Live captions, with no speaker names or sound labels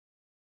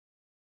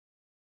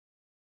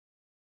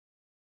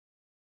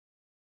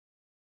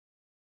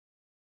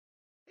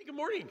Good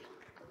morning.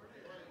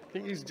 I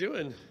think he's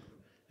doing.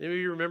 Maybe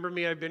you remember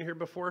me? I've been here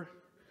before.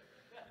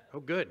 Oh,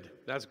 good.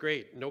 That's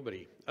great.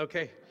 Nobody.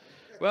 Okay.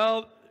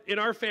 Well, in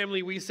our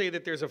family, we say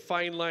that there's a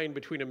fine line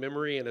between a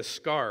memory and a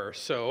scar.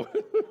 So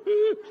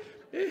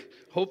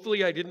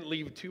hopefully I didn't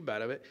leave too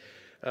bad of it.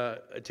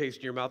 A taste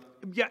in your mouth.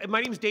 Yeah,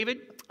 my name's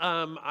David.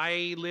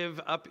 I live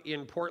up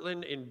in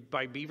Portland,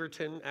 by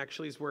Beaverton,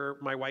 actually, is where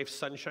my wife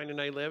Sunshine and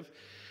I live.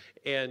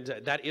 And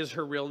that is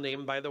her real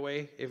name, by the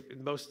way.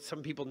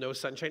 Some people know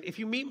Sunshine. If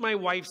you meet my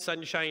wife,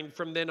 Sunshine,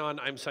 from then on,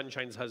 I'm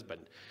Sunshine's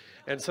husband.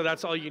 And so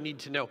that's all you need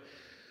to know.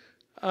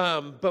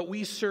 But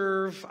I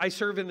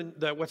serve in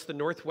the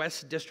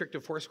Northwest District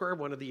of Foursquare,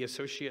 one of the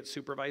associate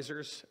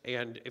supervisors.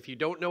 And if you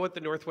don't know what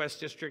the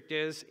Northwest District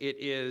is, it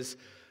is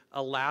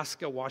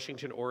Alaska,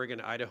 Washington, Oregon,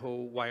 Idaho,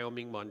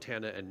 Wyoming,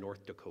 Montana, and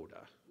North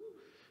Dakota.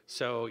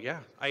 So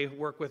yeah, I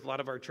work with a lot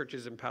of our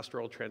churches in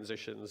pastoral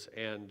transitions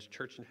and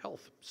church and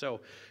health.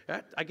 So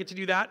I get to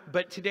do that.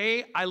 But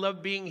today, I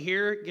love being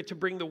here, get to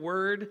bring the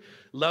word,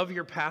 love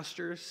your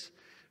pastors.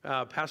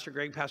 Pastor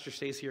Greg, Pastor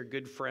Stacy are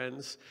good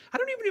friends. I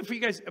don't even know if you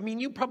guys,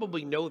 you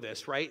probably know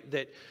this, right?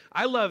 That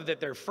I love that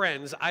they're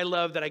friends. I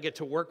love that I get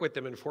to work with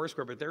them in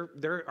Foursquare, but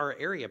they're our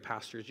area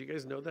pastors. You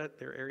guys know that?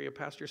 They're area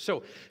pastors.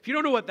 So if you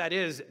don't know what that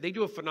is, they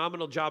do a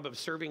phenomenal job of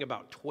serving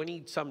about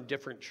 20-some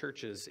different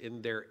churches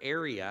in their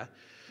area.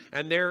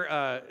 And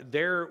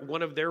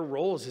one of their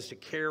roles is to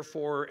care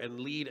for and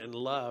lead and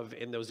love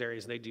in those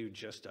areas. And they do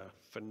just a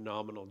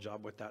phenomenal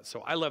job with that.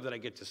 So I love that I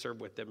get to serve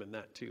with them in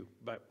that too.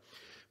 But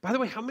by the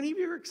way, how many of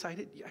you are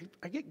excited?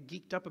 I get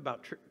geeked up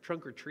about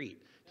trunk or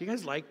treat. Do you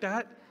guys like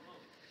that?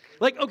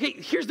 Okay,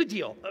 here's the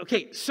deal.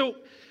 Okay, so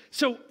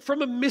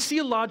from a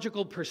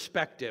missiological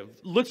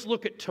perspective, let's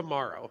look at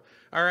tomorrow,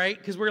 all right?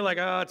 Because we're like,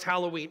 oh, it's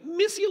Halloween.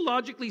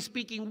 Missiologically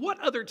speaking, what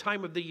other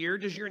time of the year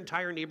does your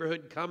entire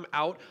neighborhood come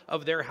out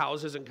of their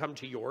houses and come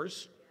to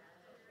yours?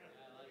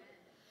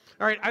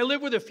 All right, I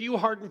live with a few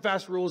hard and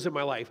fast rules in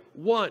my life.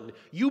 One,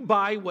 you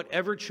buy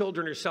whatever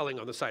children are selling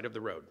on the side of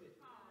the road.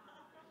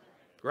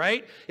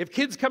 Right? If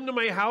kids come to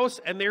my house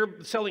and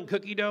they're selling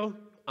cookie dough,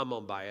 I'm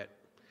going to buy it.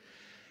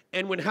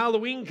 And when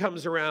Halloween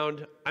comes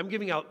around, I'm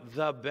giving out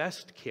the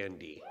best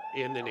candy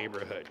in the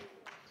neighborhood.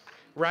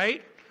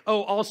 Right?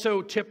 Oh,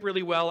 also tip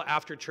really well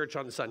after church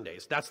on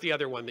Sundays. That's the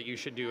other one that you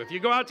should do. If you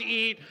go out to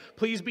eat,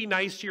 please be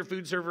nice to your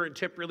food server and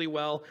tip really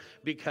well,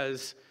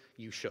 because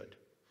you should.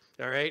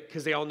 All right?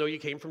 Because they all know you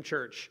came from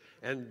church,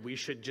 and we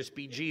should just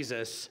be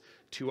Jesus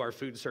to our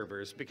food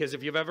servers. Because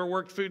if you've ever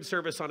worked food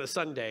service on a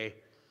Sunday,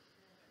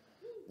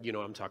 you know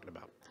what I'm talking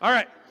about. All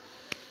right.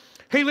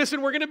 Hey,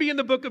 listen, we're going to be in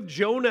the book of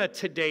Jonah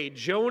today.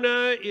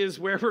 Jonah is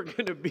where we're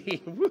going to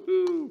be.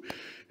 Woohoo!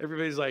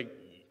 Everybody's like,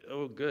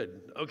 oh, good.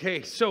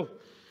 Okay, so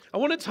I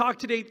want to talk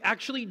today,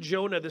 actually,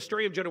 Jonah, the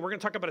story of Jonah. We're going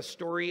to talk about a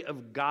story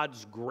of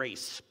God's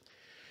grace.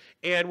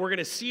 And we're going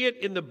to see it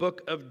in the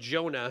book of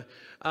Jonah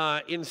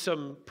in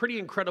some pretty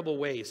incredible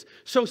ways.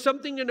 So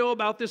something to know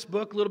about this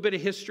book, a little bit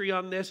of history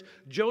on this.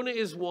 Jonah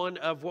is one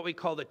of what we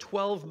call the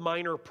 12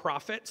 minor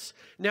prophets.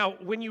 Now,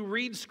 when you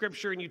read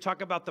scripture and you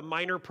talk about the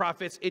minor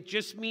prophets, it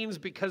just means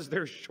because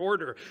they're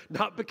shorter,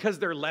 not because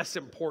they're less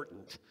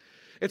important.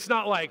 It's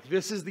not like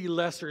this is the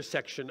lesser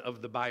section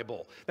of the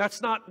Bible.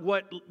 That's not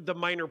what the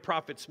minor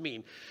prophets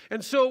mean.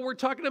 And so we're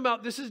talking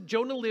about,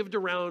 Jonah lived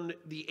around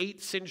the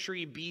 8th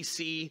century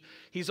BC.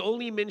 He's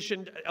only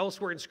mentioned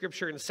elsewhere in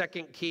Scripture in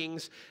 2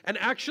 Kings. And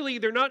actually,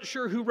 they're not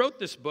sure who wrote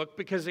this book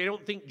because they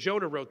don't think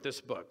Jonah wrote this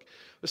book.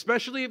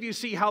 Especially if you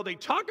see how they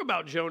talk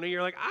about Jonah,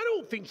 you're like, I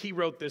don't think he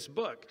wrote this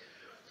book.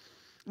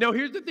 Now,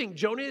 here's the thing.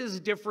 Jonah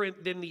is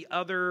different than the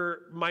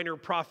other minor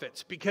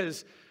prophets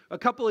because a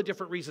couple of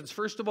different reasons.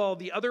 First of all,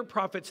 the other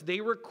prophets, they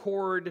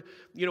record,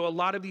 a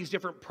lot of these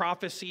different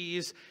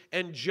prophecies,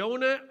 and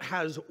Jonah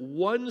has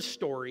one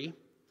story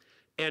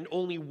and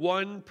only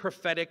one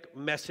prophetic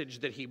message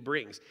that he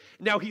brings.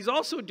 Now, he's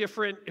also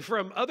different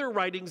from other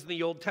writings in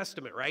the Old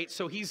Testament, right?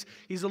 So he's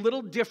a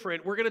little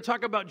different. We're going to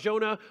talk about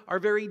Jonah, our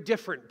very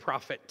different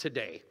prophet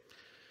today.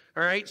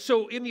 All right,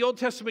 so in the Old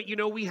Testament,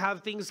 we have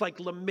things like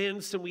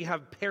laments and we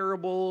have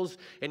parables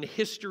and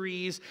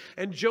histories.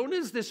 And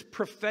Jonah's this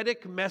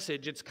prophetic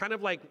message. It's kind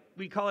of like,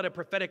 we call it a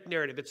prophetic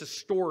narrative. It's a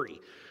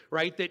story,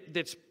 right,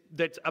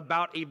 that's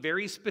about a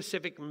very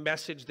specific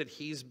message that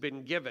he's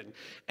been given.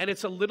 And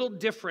it's a little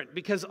different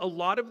because a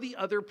lot of the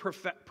other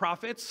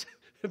prophets,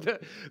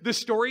 the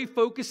story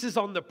focuses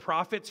on the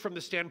prophets from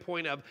the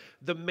standpoint of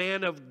the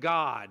man of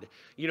God,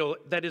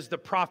 that is the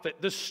prophet.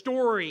 The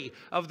story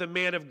of the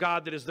man of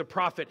God that is the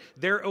prophet.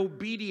 Their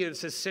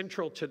obedience is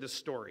central to the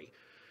story.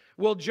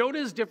 Well, Jonah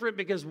is different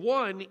because,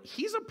 one,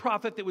 he's a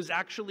prophet that was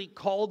actually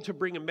called to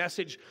bring a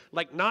message,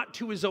 like not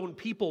to his own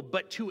people,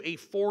 but to a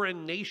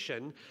foreign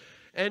nation.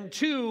 And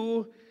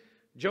two,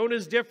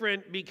 Jonah's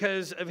different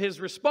because of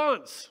his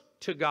response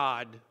to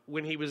God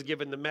when he was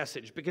given the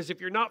message. Because if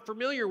you're not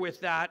familiar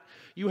with that,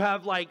 you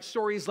have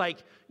stories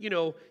like,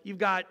 you've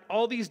got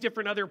all these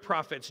different other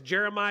prophets.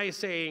 Jeremiah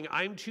saying,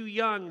 I'm too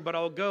young, but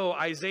I'll go.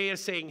 Isaiah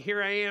saying,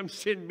 here I am,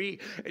 send me.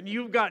 And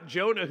you've got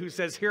Jonah who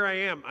says, here I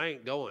am, I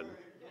ain't going.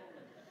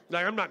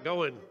 I'm not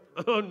going.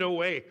 Oh, no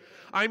way.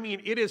 I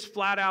mean, it is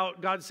flat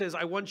out. God says,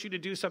 I want you to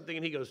do something.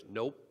 And he goes,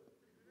 nope.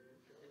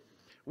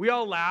 We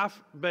all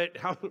laugh, but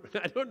I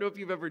don't know if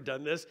you've ever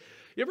done this.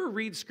 You ever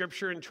read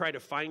scripture and try to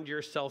find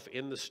yourself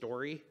in the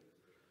story?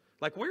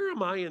 Like, where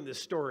am I in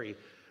this story?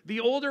 The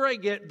older I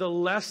get, the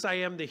less I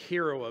am the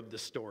hero of the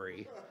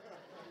story.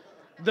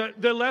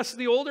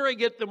 The older I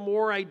get, the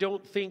more I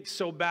don't think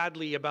so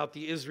badly about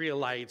the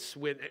Israelites.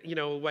 When,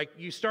 like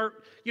you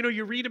start,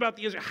 you read about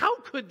the Israelites. How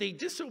could they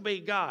disobey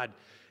God?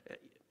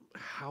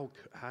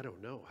 I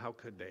don't know. How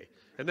could they?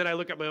 And then I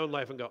look at my own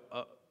life and go,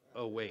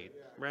 oh, wait,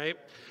 right?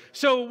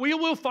 So we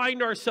will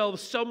find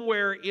ourselves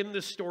somewhere in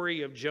the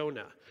story of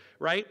Jonah,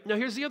 right? Now,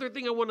 here's the other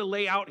thing I want to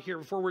lay out here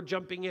before we're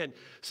jumping in.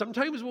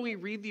 Sometimes when we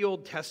read the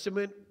Old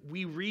Testament,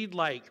 we read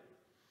like,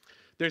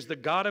 there's the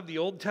God of the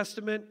Old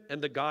Testament and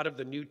the God of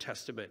the New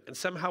Testament, and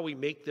somehow we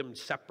make them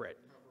separate.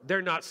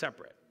 They're not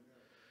separate.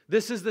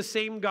 This is the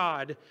same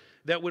God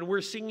that when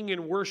we're singing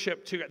in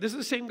worship to, this is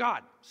the same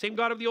God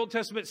of the Old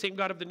Testament, same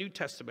God of the New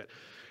Testament.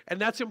 And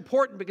that's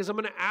important because I'm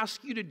going to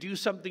ask you to do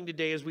something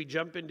today as we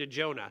jump into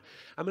Jonah.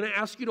 I'm going to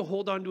ask you to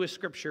hold on to a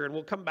scripture, and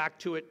we'll come back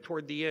to it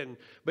toward the end,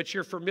 but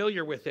you're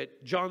familiar with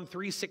it. John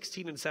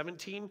 3:16 and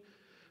 17.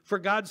 For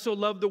God so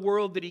loved the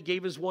world that he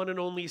gave his one and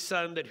only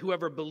Son, that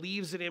whoever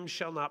believes in him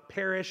shall not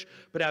perish,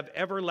 but have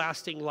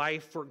everlasting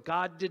life. For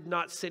God did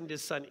not send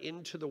his Son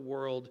into the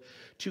world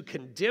to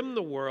condemn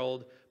the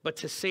world, but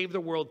to save the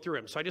world through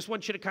him. So I just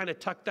want you to kind of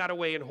tuck that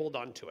away and hold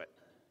on to it,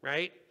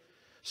 right?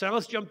 So now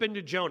let's jump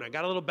into Jonah.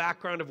 Got a little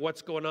background of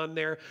what's going on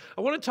there.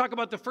 I want to talk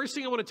about, the first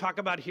thing I want to talk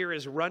about here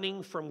is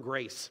running from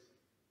grace.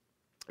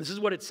 This is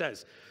what it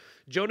says.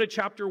 Jonah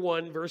chapter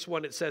 1, verse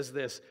 1, it says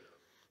this.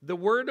 The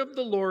word of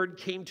the Lord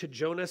came to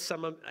Jonah,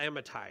 son of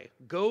Amittai.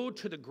 Go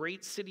to the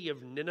great city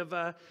of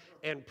Nineveh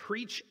and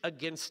preach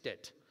against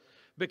it,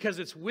 because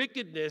its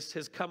wickedness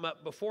has come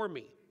up before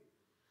me.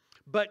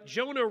 But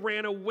Jonah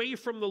ran away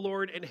from the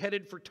Lord and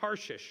headed for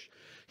Tarshish.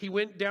 He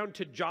went down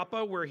to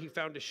Joppa, where he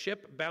found a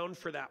ship bound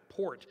for that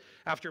port.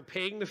 After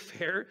paying the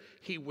fare,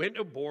 he went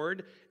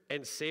aboard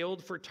and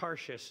sailed for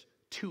Tarshish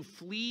to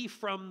flee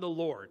from the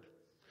Lord.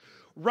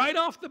 Right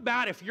off the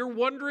bat, if you're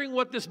wondering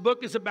what this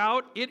book is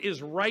about, it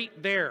is right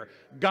there.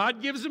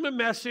 God gives him a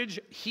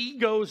message, he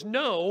goes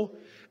no,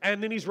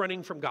 and then he's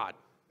running from God.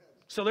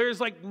 So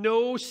there's like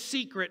no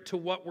secret to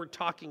what we're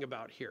talking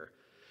about here.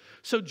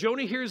 So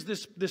Jonah hears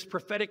this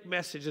prophetic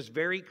message, this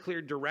very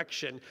clear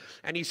direction,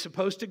 and he's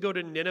supposed to go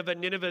to Nineveh.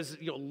 Nineveh's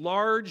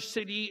large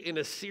city in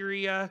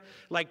Assyria,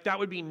 like that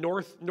would be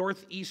northern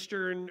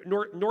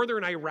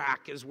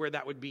Iraq is where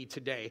that would be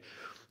today.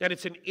 And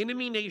it's an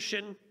enemy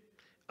nation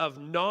of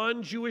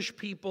non-Jewish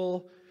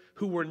people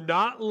who were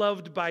not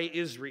loved by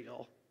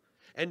Israel.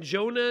 And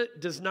Jonah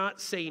does not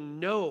say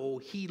no.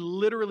 He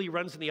literally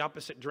runs in the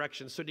opposite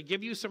direction. So to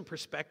give you some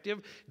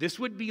perspective, this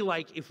would be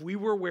like if we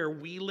were where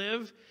we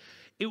live.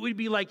 It would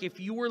be like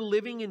if you were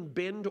living in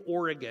Bend,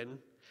 Oregon,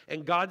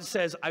 and God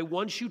says, I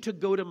want you to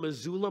go to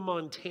Missoula,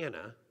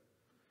 Montana.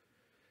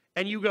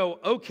 And you go,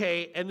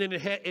 okay, and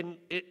then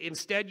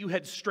instead you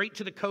head straight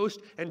to the coast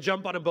and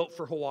jump on a boat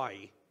for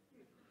Hawaii.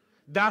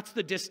 That's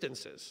the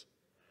distances.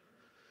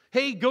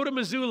 Hey, go to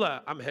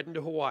Missoula. I'm heading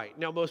to Hawaii.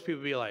 Now, most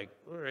people would be like,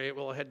 all right,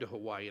 well, I'll head to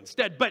Hawaii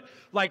instead. But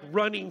like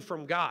running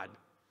from God.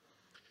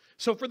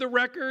 So for the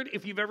record,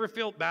 if you've ever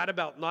felt bad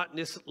about not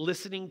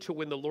listening to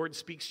when the Lord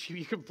speaks to you,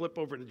 you can flip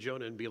over to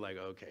Jonah and be like,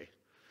 okay,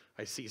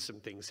 I see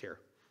some things here.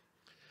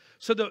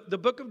 So the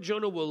book of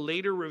Jonah will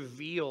later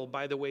reveal,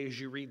 by the way, as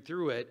you read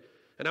through it,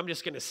 and I'm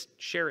just going to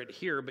share it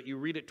here, but you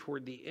read it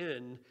toward the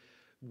end,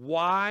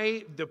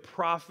 why the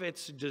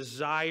prophet's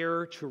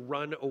desire to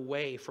run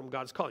away from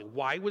God's calling.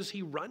 Why was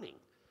he running?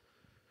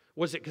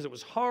 Was it because it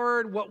was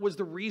hard? What was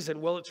the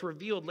reason? Well, it's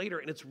revealed later,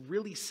 and it's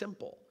really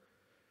simple.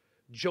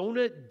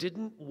 Jonah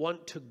didn't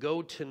want to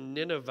go to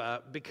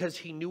Nineveh because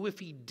he knew if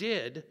he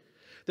did,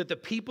 that the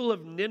people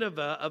of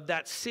Nineveh, of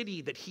that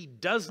city that he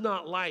does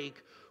not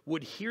like,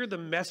 would hear the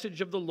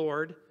message of the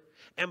Lord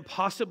and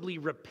possibly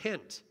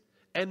repent.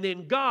 And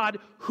then God,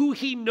 who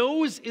he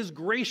knows is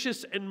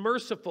gracious and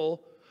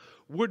merciful,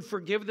 would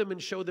forgive them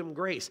and show them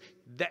grace.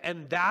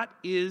 And that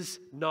is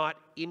not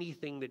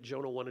anything that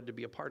Jonah wanted to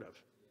be a part of.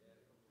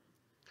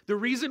 The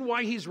reason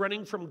why he's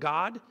running from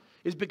God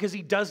is because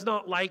he does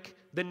not like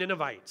the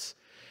Ninevites.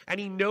 And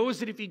he knows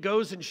that if he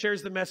goes and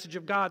shares the message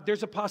of God,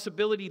 there's a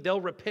possibility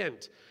they'll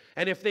repent.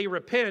 And if they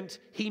repent,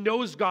 he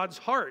knows God's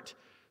heart.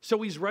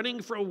 So he's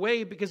running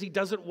away because he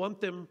doesn't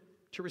want them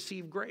to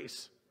receive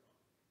grace.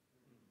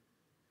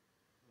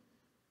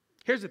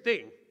 Here's the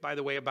thing, by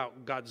the way,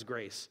 about God's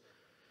grace.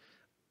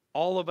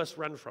 All of us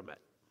run from it.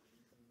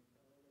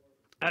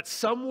 At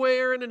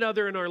somewhere and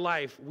another in our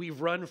life,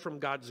 we've run from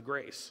God's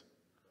grace.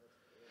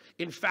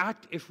 In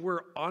fact, if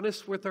we're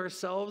honest with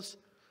ourselves,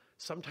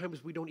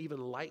 sometimes we don't even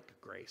like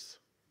grace.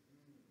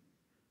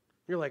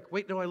 You're like,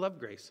 wait, no, I love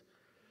grace.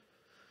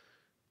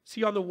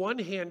 See, on the one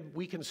hand,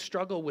 we can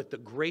struggle with the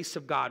grace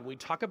of God. When we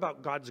talk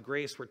about God's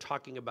grace, we're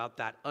talking about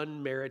that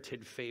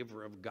unmerited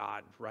favor of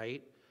God,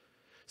 right?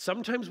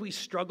 Sometimes we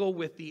struggle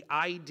with the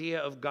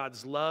idea of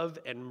God's love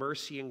and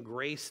mercy and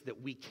grace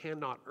that we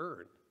cannot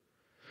earn.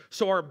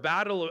 So our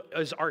battle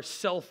is our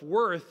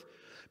self-worth,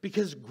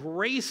 because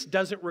grace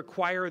doesn't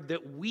require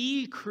that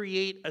we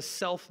create a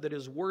self that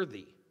is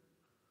worthy.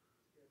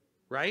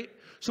 Right?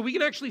 So we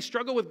can actually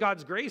struggle with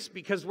God's grace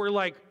because we're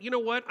like, you know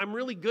what? I'm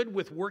really good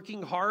with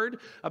working hard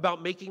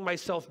about making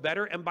myself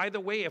better. And by the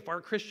way, if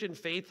our Christian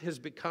faith has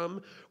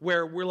become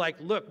where we're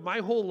like, look, my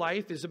whole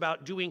life is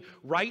about doing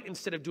right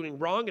instead of doing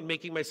wrong and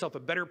making myself a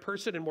better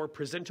person and more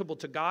presentable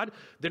to God,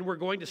 then we're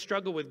going to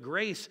struggle with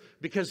grace,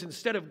 because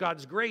instead of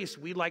God's grace,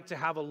 we like to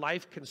have a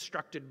life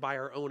constructed by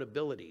our own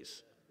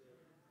abilities.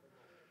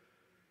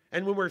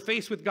 And when we're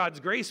faced with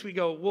God's grace, we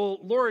go, well,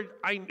 Lord,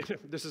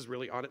 this is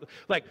really honest.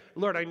 Like,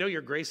 Lord, I know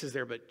your grace is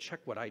there, but check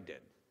what I did.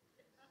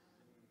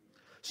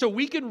 So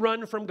we can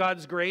run from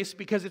God's grace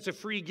because it's a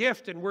free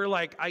gift. And we're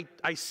like,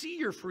 I see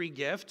your free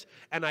gift,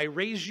 and I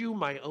raise you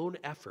my own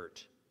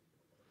effort.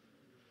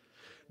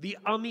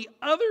 On the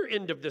other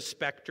end of the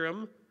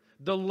spectrum,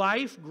 the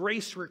life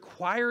grace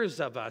requires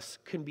of us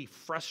can be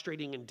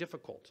frustrating and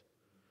difficult.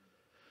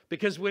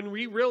 Because when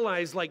we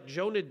realize, like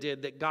Jonah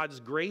did, that God's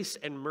grace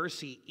and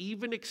mercy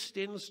even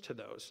extends to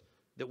those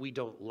that we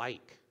don't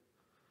like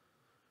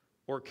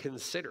or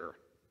consider,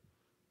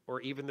 or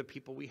even the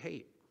people we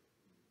hate,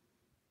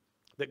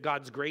 that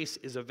God's grace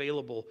is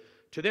available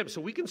to them.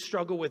 So we can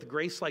struggle with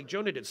grace like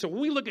Jonah did. So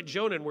when we look at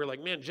Jonah and we're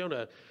like, man,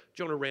 Jonah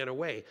ran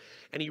away.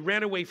 And he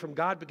ran away from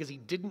God because he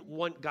didn't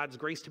want God's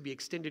grace to be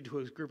extended to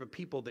a group of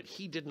people that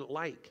he didn't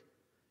like.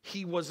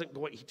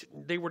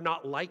 They were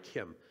not like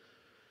him.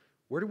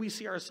 Where do we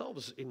see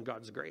ourselves in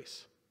God's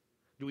grace?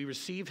 Do we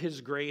receive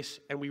his grace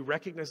and we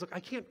recognize, look, I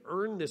can't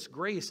earn this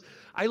grace.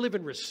 I live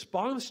in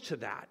response to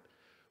that.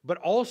 But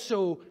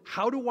also,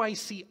 how do I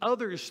see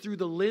others through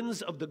the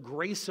lens of the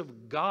grace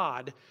of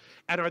God?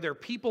 And are there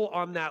people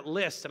on that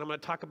list? And I'm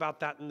going to talk about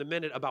that in a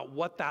minute, about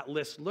what that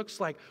list looks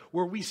like,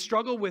 where we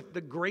struggle with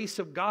the grace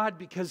of God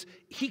because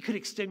he could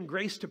extend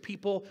grace to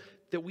people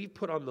that we've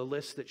put on the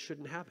list that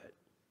shouldn't have it.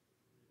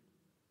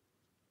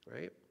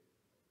 Right?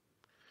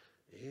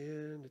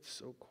 And it's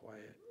so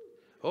quiet.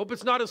 Hope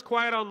it's not as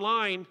quiet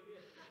online.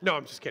 No,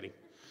 I'm just kidding.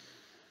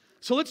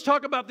 So let's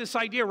talk about this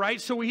idea, right?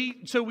 So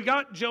we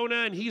got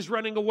Jonah and he's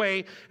running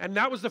away, and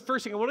that was the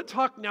first thing. I want to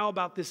talk now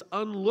about this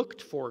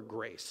unlooked for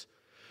grace.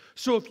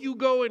 So if you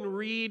go and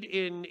read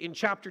in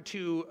chapter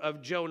 2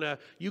 of Jonah,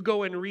 you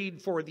go and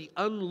read for the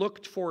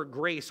unlooked for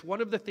grace.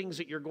 One of the things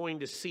that you're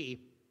going to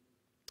see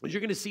is you're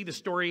going to see the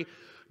story.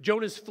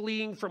 Jonah's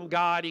fleeing from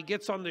God. He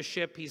gets on the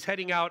ship. He's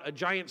heading out. A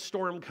giant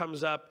storm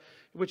comes up,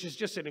 which is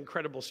just an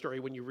incredible story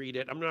when you read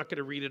it. I'm not going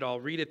to read it all.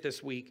 Read it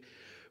this week.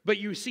 But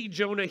you see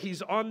Jonah,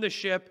 he's on the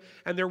ship,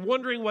 and they're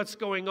wondering what's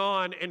going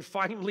on, and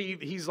finally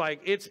he's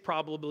like, it's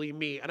probably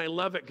me. And I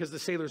love it because the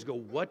sailors go,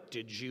 what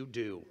did you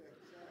do?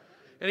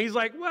 And he's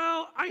like,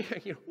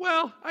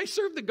 I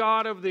serve the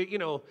God of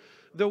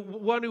the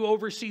one who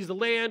oversees the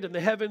land and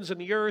the heavens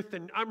and the earth,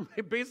 and I'm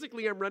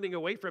running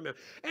away from him.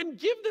 And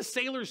give the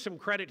sailors some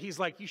credit. He's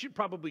like, you should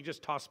probably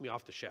just toss me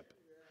off the ship.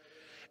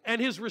 And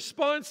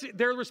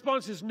their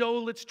response is, no,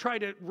 let's try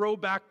to row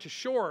back to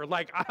shore.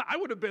 Like, I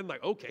would have been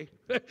like, okay.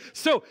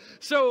 So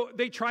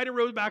they try to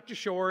row back to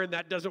shore, and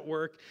that doesn't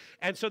work.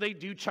 And so they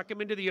do chuck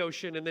him into the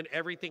ocean, and then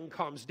everything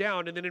calms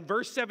down. And then in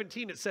verse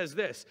 17, it says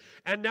this,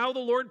 and now the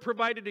Lord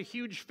provided a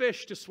huge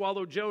fish to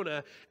swallow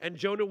Jonah, and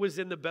Jonah was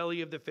in the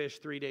belly of the fish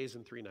 3 days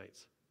and 3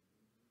 nights.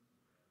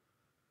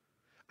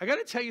 I got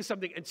to tell you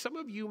something, and some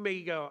of you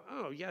may go,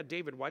 oh, yeah,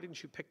 David, why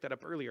didn't you pick that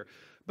up earlier?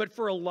 But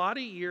for a lot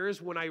of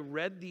years when I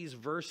read these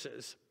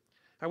verses,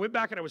 I went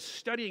back and I was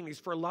studying these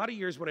for a lot of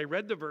years when I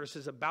read the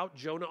verses about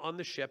Jonah on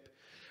the ship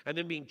and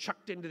then being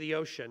chucked into the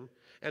ocean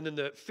and then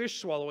the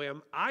fish swallowing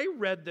him. I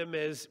read them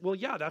as, well,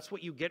 yeah, that's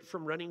what you get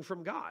from running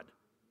from God,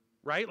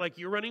 right? Like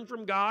you're running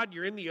from God,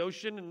 you're in the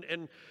ocean,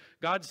 and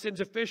God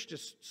sends a fish to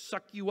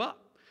suck you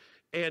up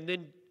and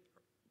then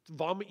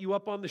vomit you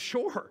up on the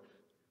shore,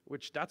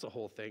 which that's a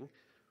whole thing.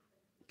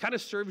 Kind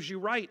of serves you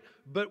right.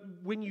 But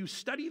when you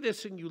study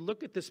this and you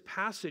look at this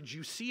passage,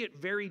 you see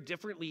it very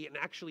differently in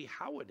actually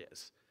how it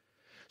is.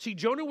 See,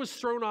 Jonah was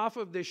thrown off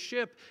of this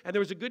ship, and there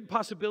was a good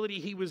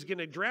possibility he was going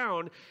to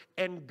drown,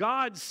 and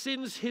God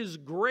sends his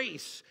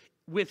grace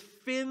with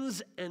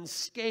fins and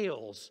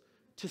scales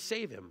to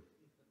save him.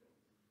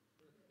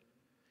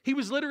 He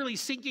was literally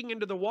sinking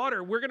into the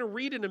water. We're going to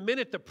read in a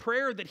minute the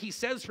prayer that he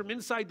says from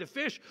inside the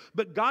fish,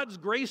 but God's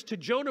grace to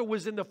Jonah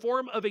was in the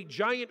form of a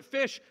giant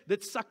fish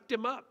that sucked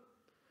him up.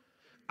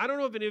 I don't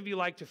know if any of you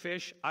like to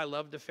fish. I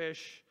love to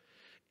fish,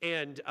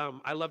 and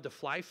I love to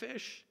fly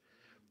fish.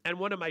 And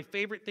one of my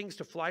favorite things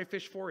to fly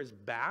fish for is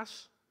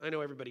bass. I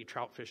know everybody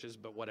trout fishes,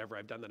 but whatever.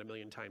 I've done that a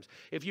million times.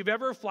 If you've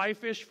ever fly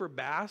fished for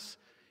bass,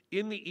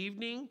 in the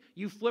evening,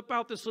 you flip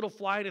out this little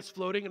fly and it's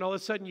floating, and all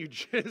of a sudden you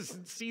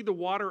just see the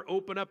water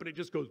open up and it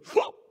just goes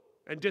whoop,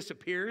 and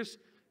disappears,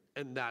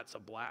 and that's a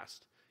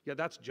blast. Yeah,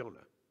 that's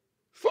Jonah.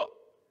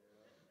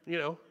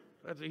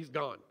 He's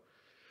gone.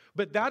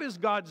 But that is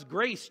God's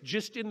grace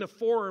just in the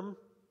form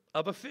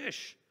of a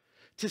fish.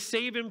 to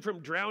save him from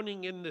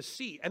drowning in the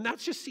sea. And that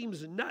just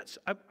seems nuts.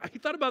 I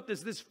thought about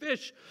this. This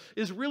fish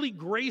is really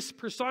grace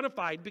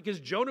personified because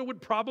Jonah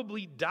would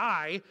probably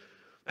die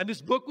and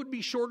this book would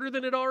be shorter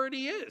than it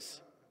already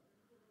is.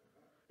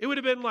 It would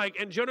have been like,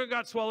 and Jonah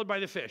got swallowed by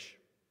the fish.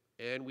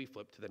 And we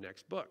flip to the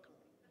next book.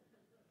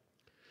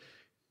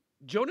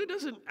 Jonah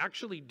doesn't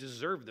actually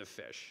deserve the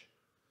fish,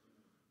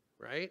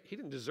 right? He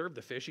didn't deserve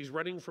the fish. He's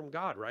running from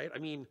God, right? I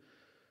mean,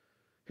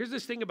 here's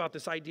this thing about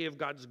this idea of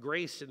God's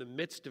grace in the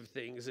midst of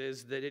things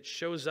is that it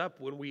shows up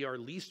when we are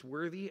least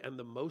worthy and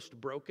the most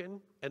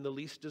broken and the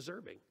least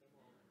deserving,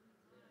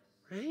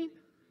 right?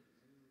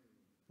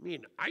 I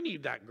mean, I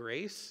need that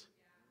grace.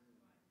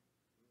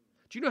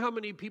 Do you know how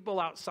many people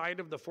outside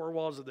of the four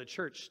walls of the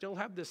church still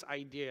have this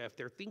idea, if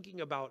they're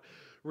thinking about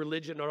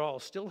religion at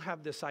all, still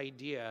have this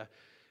idea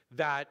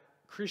that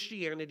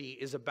Christianity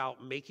is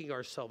about making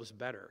ourselves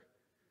better?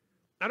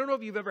 I don't know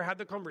if you've ever had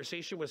the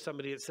conversation with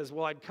somebody that says,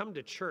 well, I'd come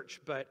to church,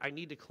 but I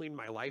need to clean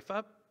my life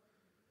up.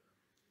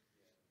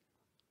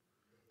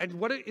 And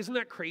isn't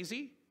that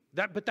crazy?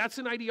 But that's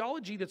an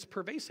ideology that's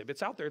pervasive.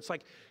 It's out there. It's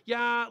like,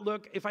 yeah,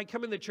 look, if I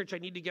come in the church, I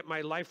need to get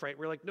my life right. And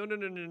we're like,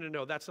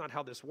 no, that's not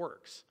how this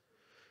works.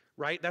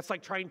 Right? That's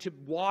like trying to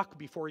walk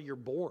before you're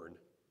born.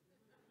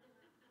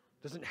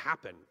 It doesn't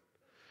happen.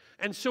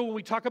 And so when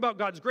we talk about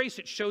God's grace,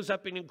 it shows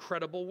up in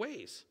incredible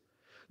ways.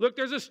 Look,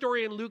 there's a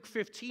story in Luke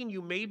 15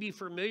 you may be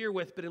familiar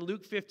with, but in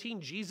Luke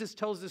 15, Jesus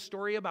tells the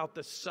story about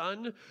the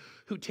son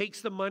who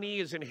takes the money,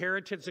 his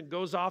inheritance, and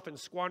goes off and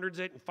squanders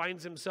it and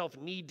finds himself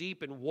knee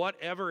deep in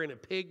whatever in a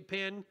pig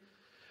pen.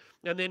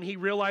 And then he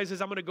realizes,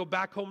 I'm going to go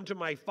back home to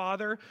my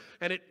father.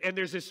 And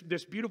there's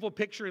this beautiful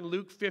picture in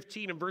Luke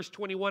 15 and verse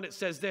 21. It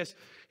says this.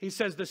 He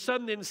says, the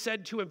son then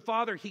said to him,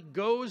 Father, he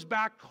goes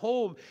back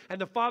home. And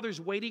the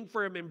father's waiting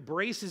for him,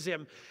 embraces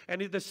him.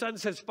 And the son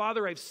says,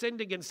 Father, I've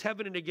sinned against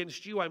heaven and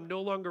against you. I'm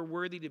no longer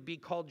worthy to be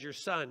called your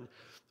son.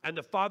 And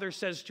the father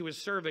says to his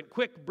servant,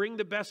 quick, bring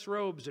the best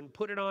robes and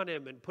put it on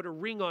him, and put a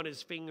ring on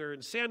his finger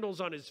and sandals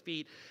on his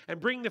feet,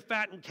 and bring the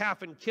fattened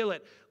calf and kill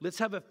it. Let's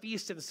have a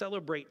feast and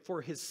celebrate, for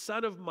his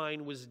son of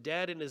mine was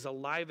dead and is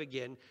alive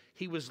again.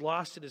 He was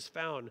lost and is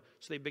found.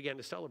 So they began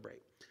to celebrate.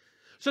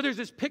 So there's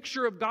this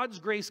picture of God's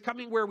grace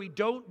coming where we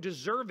don't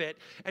deserve it,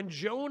 and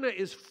Jonah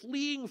is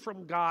fleeing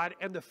from God,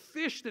 and the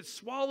fish that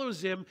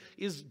swallows him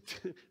is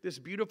this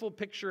beautiful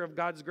picture of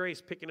God's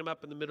grace picking him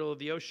up in the middle of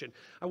the ocean.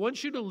 I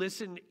want you to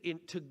listen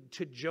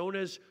to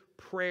Jonah's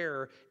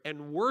prayer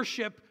and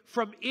worship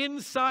from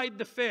inside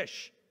the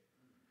fish.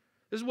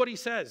 This is what he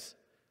says.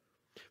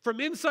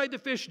 From inside the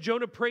fish,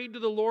 Jonah prayed to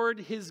the Lord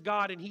his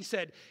God, and he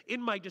said,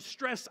 in my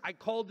distress, I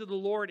called to the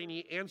Lord, and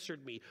he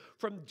answered me.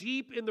 From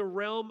deep in the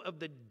realm of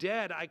the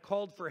dead, I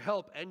called for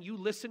help, and you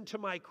listened to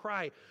my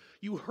cry.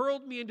 You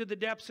hurled me into the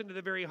depths, into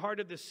the very heart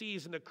of the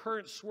seas, and the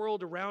current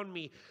swirled around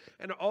me,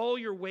 and all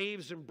your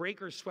waves and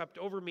breakers swept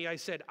over me. I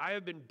said, I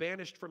have been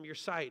banished from your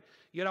sight,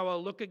 yet I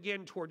will look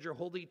again toward your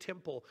holy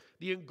temple.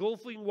 The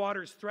engulfing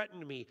waters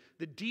threatened me.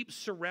 The deep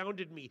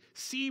surrounded me.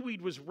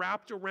 Seaweed was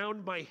wrapped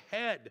around my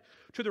head.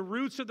 To the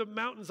roots of the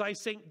mountains I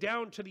sank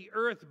down. To the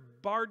earth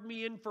barred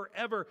me in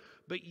forever.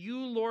 But you,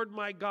 Lord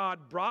my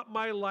God, brought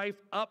my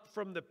life up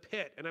from the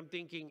pit. And I'm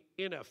thinking,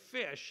 in a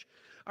fish,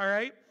 all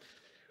right?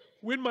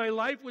 When my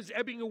life was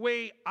ebbing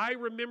away, I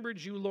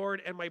remembered you,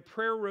 Lord, and my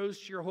prayer rose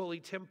to your holy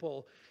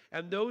temple.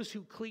 And those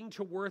who cling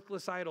to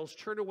worthless idols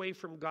turn away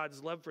from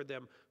God's love for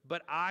them.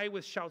 But I,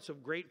 with shouts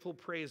of grateful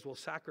praise, will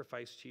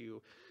sacrifice to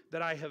you.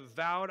 That I have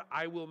vowed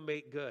I will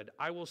make good.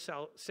 I will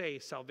say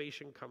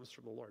salvation comes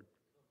from the Lord.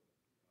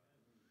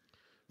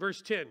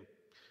 Verse 10,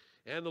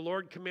 and the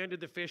Lord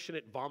commanded the fish, and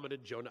it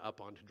vomited Jonah up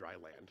onto dry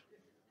land.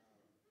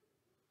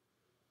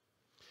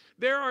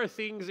 There are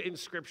things in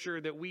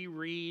Scripture that we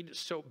read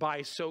so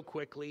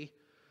quickly,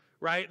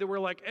 right? That we're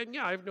like, and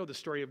yeah, I know the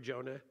story of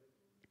Jonah.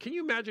 Can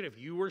you imagine if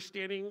you were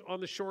standing on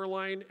the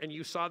shoreline and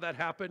you saw that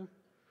happen?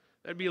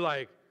 That'd be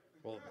like,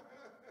 well,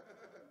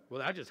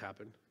 that just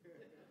happened.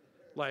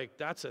 Like,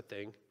 that's a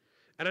thing.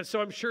 And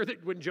so I'm sure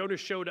that when Jonah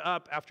showed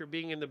up after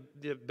being in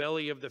the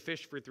belly of the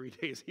fish for 3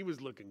 days, he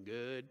was looking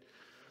good.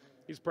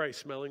 He's probably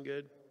smelling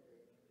good.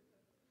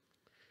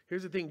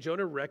 Here's the thing.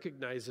 Jonah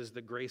recognizes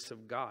the grace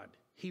of God.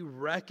 He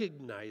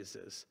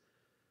recognizes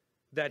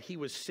that he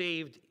was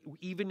saved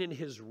even in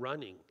his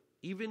running,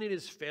 even in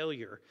his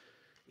failure.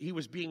 He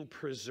was being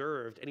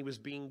preserved and he was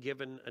being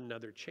given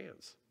another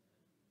chance.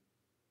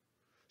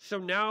 So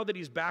now that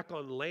he's back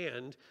on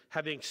land,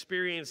 having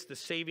experienced the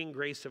saving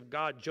grace of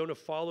God, Jonah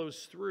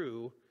follows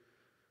through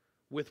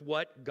with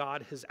what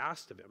God has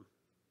asked of him.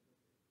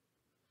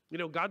 You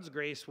know, God's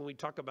grace, when we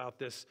talk about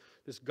this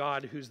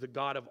God who's the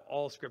God of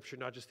all Scripture,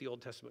 not just the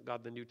Old Testament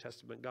God, the New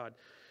Testament God,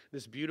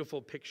 this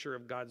beautiful picture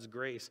of God's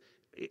grace,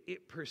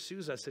 it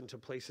pursues us into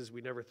places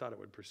we never thought it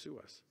would pursue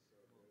us.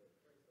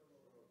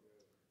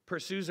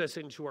 Pursues us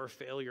into our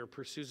failure,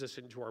 pursues us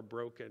into our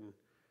broken.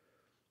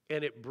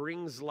 And it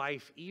brings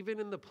life even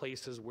in the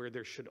places where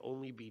there should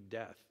only be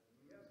death.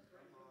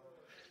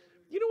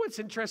 You know what's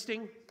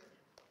interesting?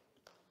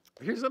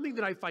 Here's something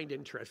that I find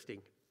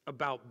interesting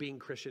about being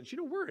Christians. You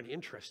know, we're an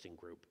interesting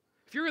group.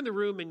 If you're in the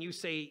room and you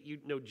say you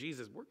know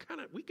Jesus,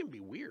 we can be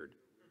weird.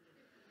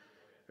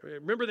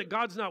 Remember that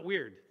God's not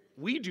weird.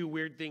 We do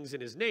weird things in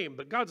his name,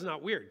 but God's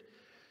not weird.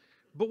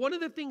 But one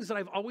of the things that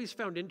I've always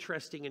found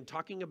interesting in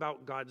talking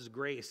about God's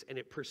grace, and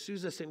it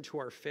pursues us into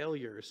our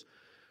failures,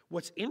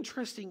 what's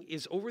interesting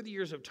is over the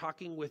years of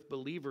talking with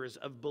believers,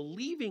 of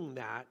believing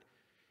that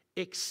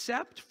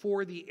except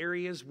for the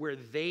areas where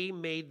they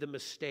made the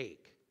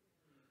mistake.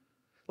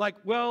 Like,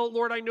 well,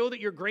 Lord, I know that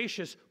you're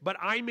gracious, but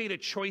I made a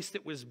choice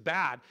that was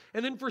bad.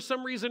 And then for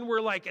some reason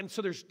we're like, and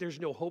so there's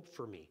no hope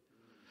for me.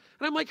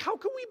 And I'm like, how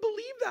can we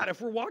believe that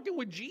if we're walking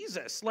with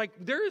Jesus? Like,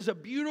 there is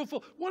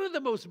one of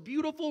the most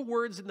beautiful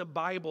words in the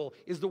Bible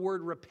is the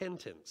word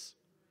repentance.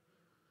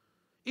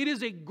 It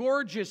is a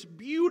gorgeous,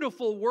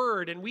 beautiful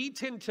word, and we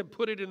tend to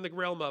put it in the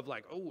realm of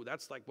like, oh,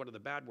 that's like one of the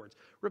bad words.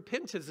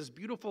 Repentance, this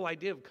beautiful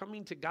idea of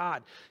coming to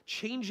God,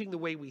 changing the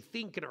way we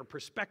think and our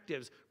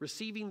perspectives,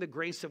 receiving the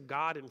grace of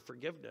God and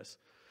forgiveness.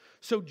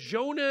 So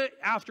Jonah,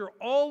 after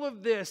all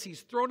of this,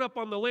 he's thrown up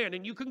on the land,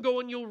 and you can go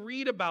and you'll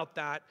read about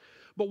that.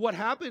 But what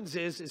happens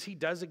is he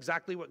does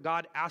exactly what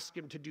God asked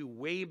him to do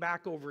way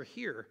back over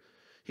here.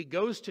 He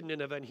goes to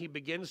Nineveh and he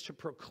begins to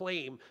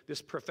proclaim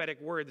this prophetic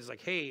word. It's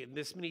like, hey, in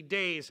this many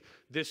days,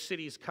 this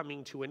city's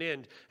coming to an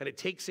end. And it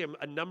takes him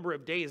a number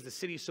of days, the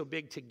city's so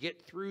big, to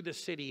get through the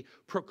city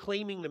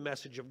proclaiming the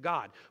message of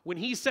God. When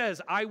he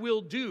says, I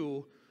will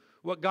do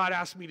what God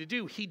asked me to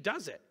do, he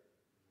does it.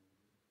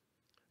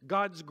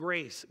 God's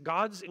grace,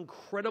 God's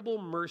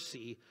incredible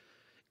mercy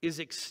is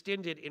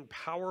extended in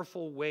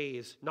powerful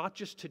ways, not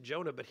just to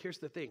Jonah, but here's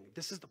the thing.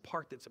 This is the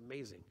part that's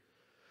amazing.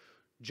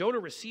 Jonah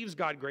receives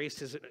God's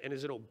grace and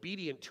is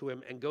obedient to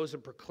him and goes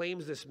and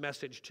proclaims this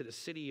message to the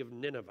city of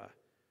Nineveh.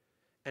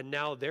 And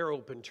now they're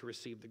open to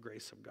receive the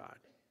grace of God.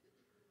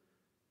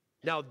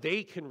 Now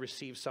they can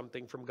receive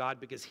something from God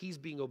because he's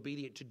being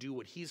obedient to do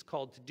what he's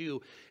called to do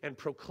and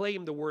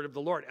proclaim the word of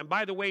the Lord. And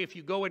by the way, if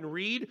you go and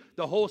read,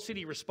 the whole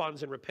city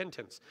responds in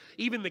repentance.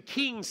 Even the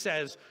king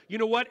says, you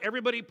know what?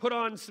 Everybody put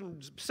on some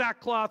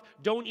sackcloth.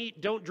 Don't eat,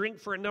 don't drink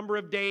for a number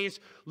of days.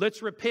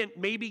 Let's repent.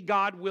 Maybe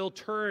God will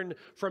turn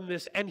from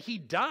this. And he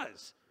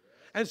does.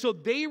 And so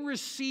they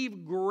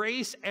receive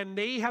grace and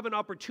they have an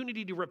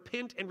opportunity to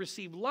repent and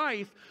receive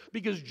life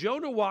because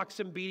Jonah walks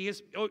in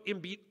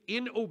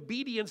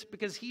obedience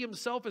because he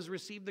himself has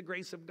received the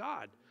grace of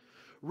God.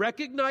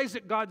 Recognize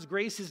that God's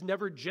grace is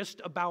never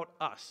just about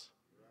us.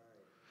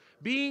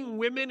 Being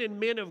women and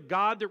men of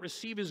God that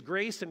receive his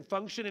grace and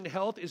function in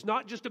health is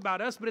not just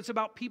about us, but it's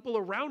about people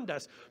around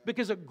us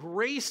because a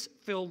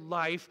grace-filled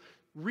life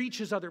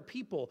reaches other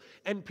people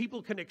and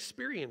people can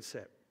experience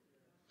it.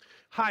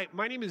 Hi,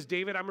 my name is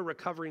David. I'm a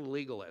recovering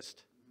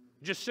legalist.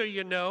 Just so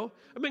you know,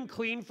 I've been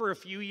clean for a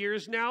few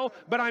years now,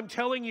 but I'm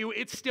telling you,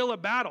 it's still a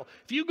battle.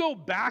 If you go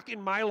back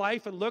in my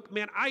life and look,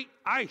 man,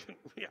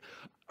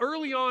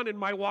 early on in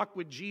my walk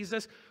with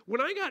Jesus,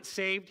 when I got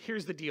saved,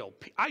 here's the deal.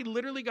 I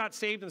literally got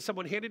saved and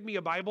someone handed me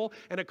a Bible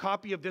and a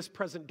copy of This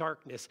Present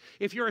Darkness.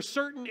 If you're a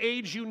certain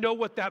age, you know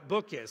what that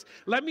book is.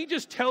 Let me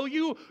just tell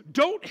you,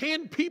 don't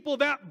hand people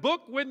that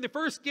book when they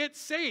first get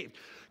saved.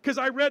 Because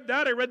I read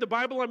the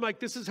Bible, I'm like,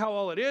 this is how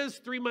all it is.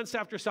 3 months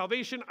after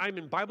salvation, I'm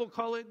in Bible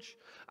college.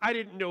 I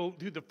didn't know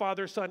who the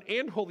Father, Son,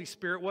 and Holy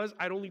Spirit was.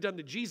 I'd only done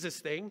the Jesus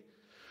thing.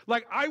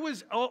 Like, I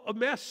was a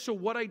mess. So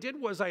what I did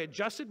was I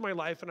adjusted my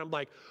life, and I'm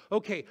like,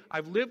 okay,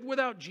 I've lived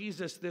without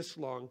Jesus this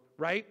long,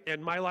 right?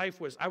 And my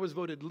life I was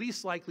voted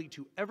least likely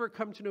to ever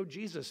come to know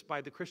Jesus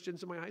by the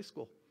Christians in my high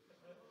school.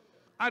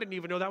 I didn't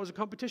even know that was a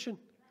competition.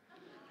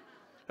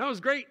 That was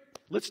great.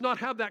 Let's not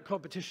have that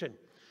competition.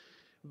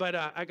 But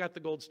I got the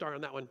gold star on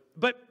that one.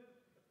 But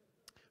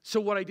so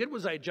what I did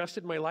was I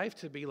adjusted my life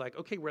to be like,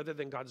 okay, rather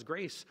than God's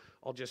grace,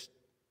 I'll just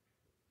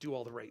do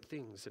all the right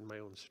things in my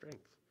own strength.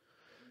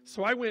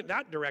 So I went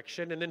that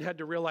direction and then had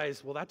to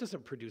realize, well, that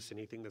doesn't produce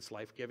anything that's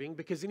life-giving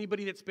because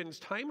anybody that spends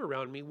time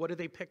around me, what do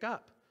they pick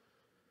up?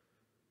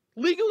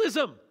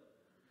 Legalism.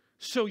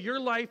 So your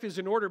life is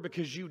in order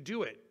because you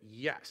do it.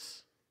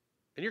 Yes.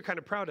 And you're kind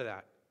of proud of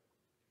that.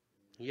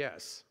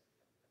 Yes.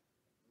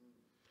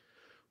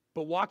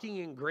 But walking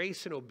in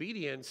grace and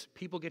obedience,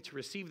 people get to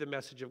receive the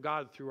message of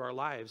God through our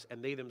lives,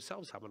 and they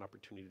themselves have an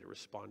opportunity to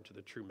respond to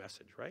the true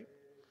message, right?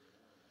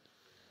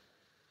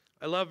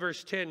 I love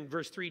verse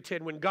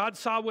 3:10. When God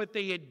saw what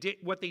they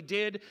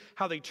did,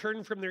 how they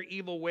turned from their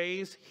evil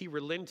ways, he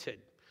relented,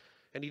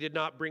 and he did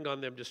not bring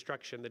on them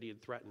destruction that he had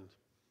threatened.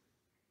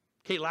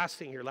 Okay, last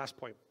thing here, last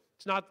point.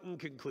 It's not in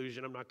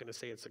conclusion. I'm not going to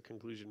say it's a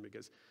conclusion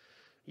because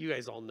you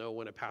guys all know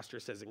when a pastor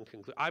says in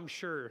conclusion. I'm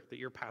sure that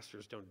your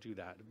pastors don't do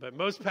that. But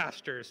most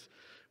pastors,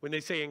 when they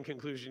say in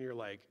conclusion, you're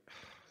like,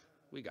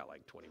 we got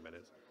like 20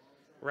 minutes,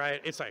 right?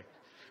 It's like,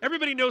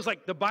 everybody knows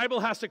like the Bible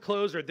has to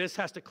close or this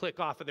has to click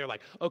off. And they're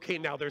like, okay,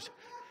 now there's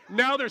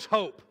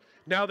hope.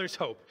 Now there's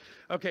hope.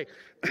 Okay.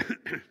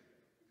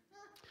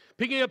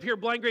 Picking up here,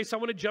 blind grace, I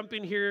want to jump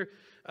in here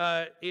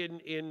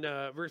in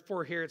verse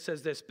 4 here. It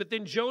says this, but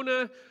then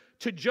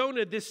to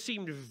Jonah, this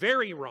seemed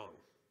very wrong.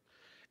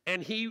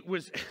 And he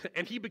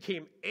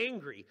became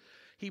angry.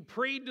 He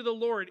prayed to the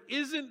Lord,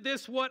 isn't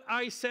this what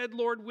I said,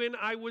 Lord, when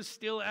I was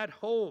still at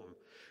home?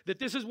 that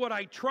this is what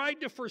I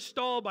tried to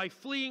forestall by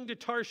fleeing to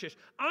Tarshish.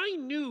 I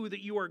knew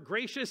that you are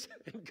gracious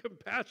and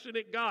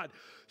compassionate God,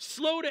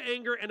 slow to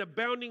anger and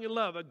abounding in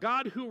love, a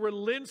God who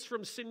relents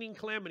from sending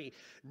calamity.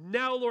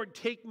 Now, Lord,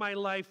 take my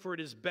life, for it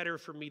is better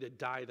for me to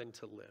die than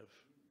to live.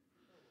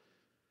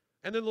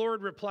 And then the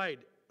Lord replied,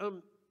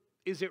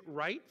 is it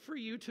right for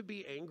you to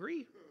be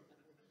angry?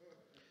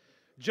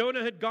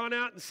 Jonah had gone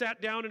out and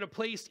sat down in a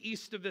place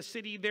east of the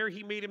city. There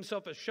he made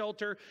himself a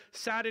shelter,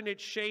 sat in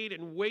its shade,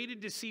 and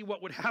waited to see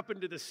what would happen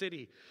to the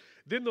city.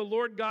 Then the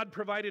Lord God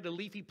provided a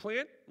leafy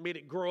plant, made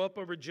it grow up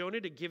over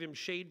Jonah to give him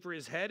shade for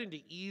his head and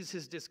to ease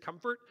his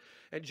discomfort.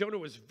 And Jonah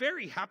was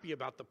very happy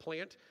about the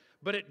plant.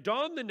 But at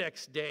dawn the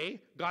next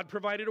day, God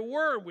provided a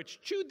worm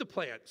which chewed the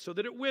plant so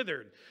that it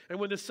withered. And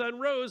when the sun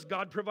rose,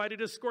 God provided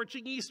a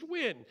scorching east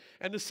wind.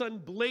 And the sun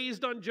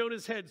blazed on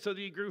Jonah's head so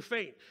that he grew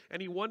faint.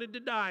 And he wanted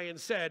to die and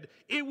said,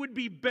 it would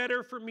be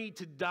better for me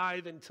to die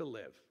than to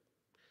live.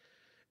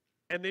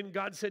 And then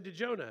God said to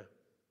Jonah,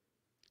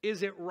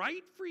 is it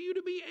right for you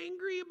to be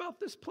angry about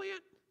this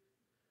plant?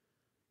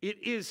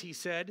 It is, he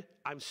said.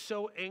 I'm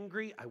so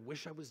angry, I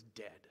wish I was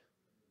dead.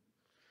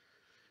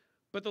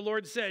 But the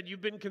Lord said, you've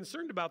been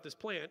concerned about this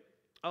plant,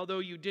 although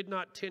you did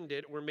not tend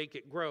it or make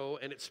it grow,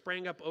 and it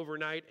sprang up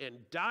overnight and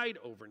died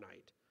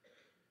overnight.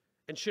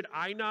 And should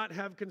I not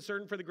have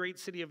concern for the great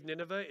city of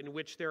Nineveh, in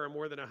which there are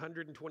more than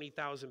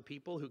 120,000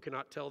 people who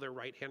cannot tell their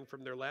right hand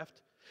from their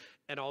left,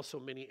 and also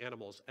many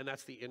animals? And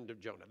that's the end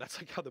of Jonah. That's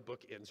like how the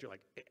book ends. You're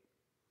like,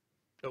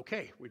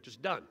 okay, we're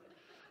just done.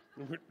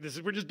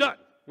 We're just done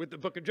with the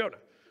book of Jonah.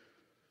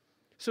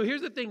 So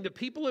here's the thing. The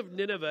people of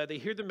Nineveh, they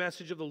hear the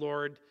message of the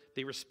Lord.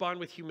 They respond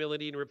with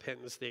humility and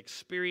repentance. They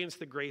experience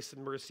the grace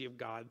and mercy of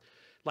God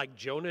like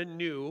Jonah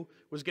knew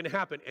was going to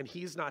happen, and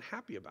he's not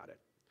happy about it.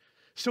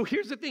 So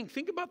here's the thing.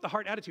 Think about the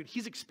heart attitude.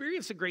 He's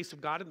experienced the grace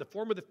of God in the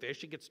form of the fish.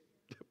 He gets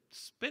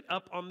spit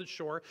up on the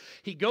shore.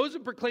 He goes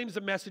and proclaims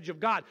the message of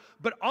God.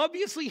 But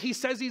obviously he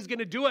says he's going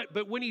to do it,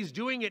 but when he's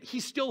doing it,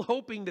 he's still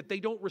hoping that they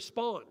don't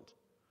respond.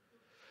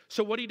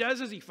 So what he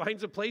does is he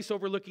finds a place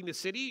overlooking the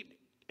city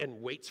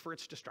and waits for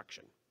its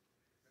destruction.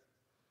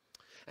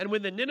 And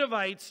when the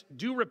Ninevites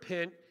do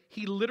repent,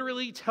 he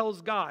literally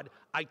tells God,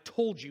 I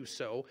told you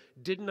so.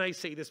 Didn't I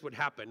say this would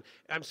happen?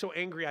 I'm so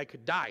angry I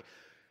could die.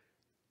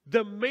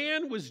 The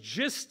man was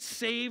just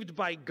saved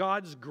by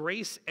God's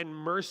grace and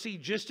mercy,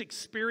 just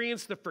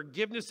experienced the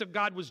forgiveness of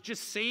God, was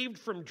just saved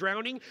from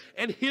drowning.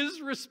 And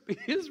his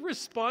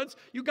response,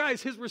 you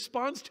guys, his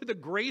response to the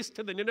grace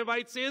to the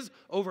Ninevites is,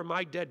 over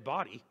my dead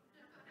body.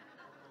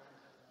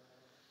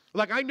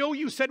 Like, I know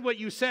you said what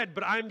you said,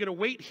 but I'm going to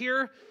wait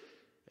here,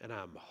 and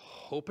I'm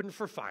hoping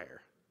for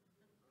fire.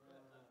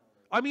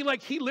 I mean,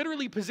 like, he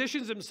literally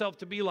positions himself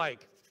to be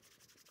like,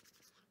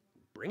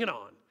 bring it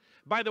on.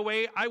 By the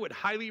way, I would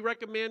highly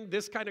recommend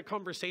this kind of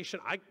conversation.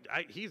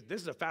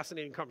 This is a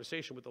fascinating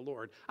conversation with the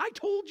Lord. I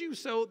told you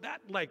so.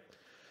 That, like,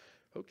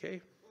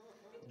 okay,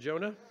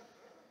 Jonah.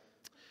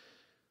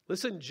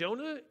 Listen,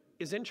 Jonah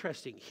is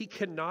interesting. He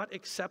cannot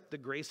accept the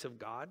grace of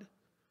God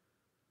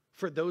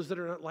for those that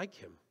are not like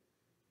him.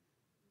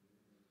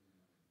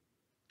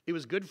 It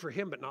was good for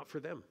him, but not for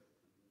them.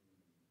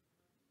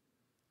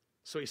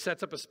 So he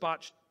sets up a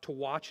spot to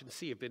watch and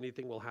see if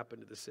anything will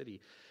happen to the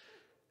city.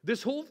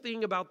 This whole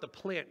thing about the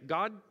plant,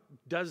 God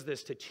does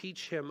this to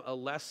teach him a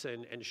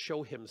lesson and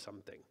show him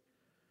something.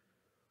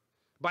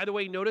 By the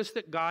way, notice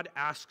that God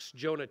asks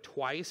Jonah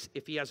twice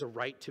if he has a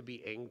right to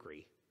be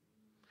angry.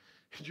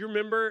 Do you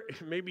remember?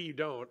 Maybe you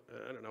don't.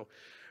 I don't know.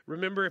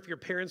 Remember if your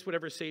parents would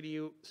ever say to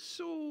you,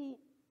 so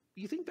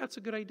you think that's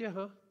a good idea,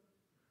 huh?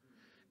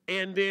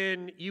 And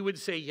then you would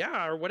say,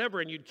 yeah, or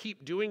whatever, and you'd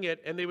keep doing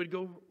it, and they would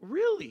go,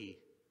 really?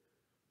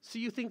 So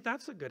you think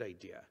that's a good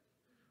idea?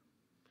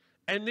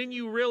 And then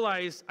you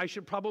realize I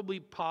should probably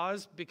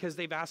pause because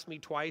they've asked me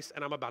twice,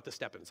 and I'm about to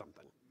step in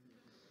something.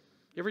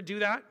 You ever do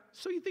that?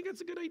 So you think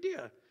that's a good idea?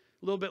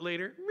 A little bit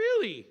later,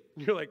 really?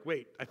 You're like,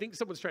 wait, I think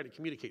someone's trying to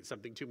communicate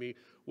something to me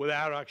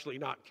without actually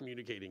not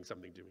communicating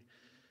something to me.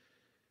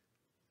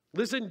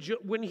 Listen,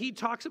 when he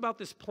talks about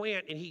this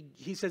plant and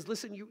he says,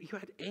 listen, you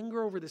had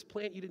anger over this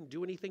plant, you didn't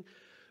do anything.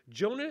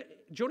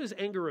 Jonah's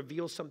anger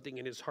reveals something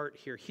in his heart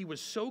here. He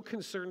was so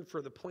concerned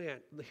for the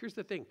plant, here's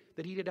the thing,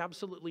 that he did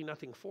absolutely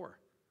nothing for.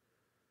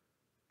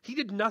 He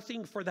did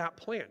nothing for that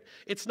plant.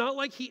 It's not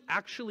like he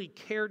actually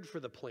cared for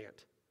the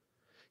plant.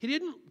 He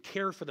didn't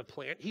care for the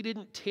plant. He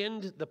didn't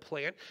tend the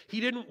plant. He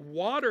didn't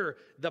water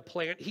the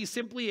plant. He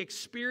simply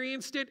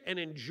experienced it and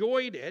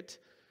enjoyed it.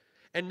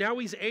 And now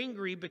he's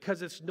angry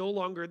because it's no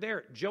longer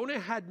there. Jonah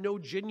had no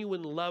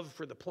genuine love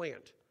for the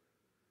plant.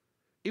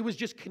 It was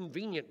just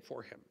convenient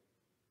for him.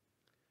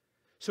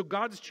 So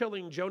God's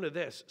telling Jonah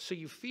this. So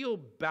you feel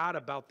bad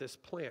about this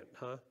plant,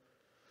 huh?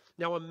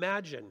 Now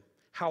imagine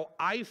how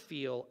I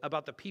feel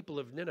about the people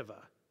of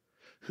Nineveh,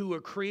 who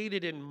are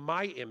created in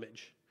my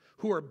image,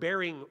 who are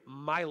bearing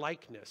my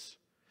likeness.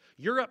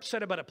 You're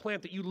upset about a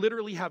plant that you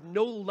literally have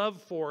no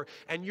love for,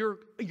 and you're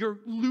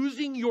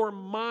losing your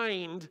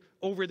mind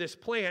over this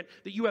plant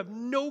that you have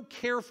no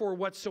care for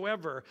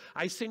whatsoever.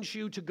 I sent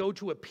you to go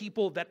to a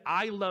people that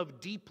I love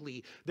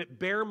deeply, that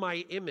bear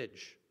my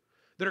image,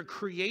 that are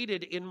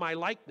created in my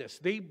likeness.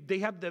 They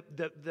have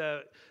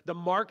the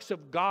marks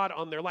of God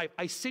on their life.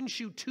 I sent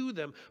you to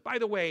them. By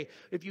the way,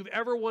 if you've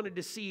ever wanted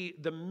to see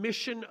the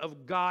mission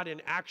of God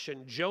in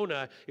action,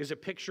 Jonah is a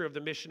picture of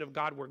the mission of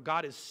God, where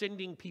God is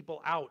sending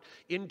people out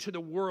into the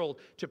world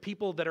to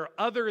people that are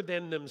other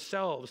than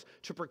themselves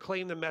to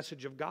proclaim the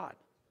message of God.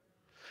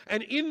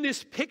 And in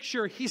this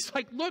picture, he's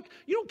like, look,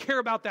 you don't care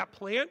about that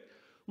plant.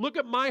 Look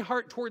at my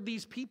heart toward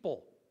these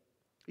people.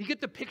 You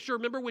get the picture.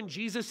 Remember when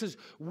Jesus is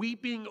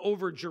weeping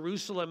over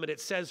Jerusalem, and it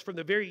says from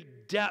the very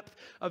depth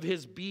of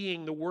his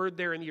being, the word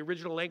there in the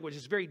original language,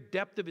 his very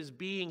depth of his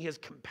being, his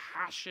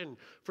compassion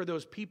for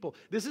those people.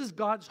 This is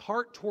God's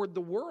heart toward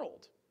the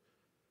world.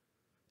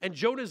 And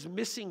Jonah's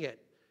missing it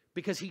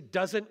because he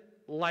doesn't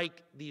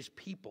like these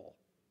people.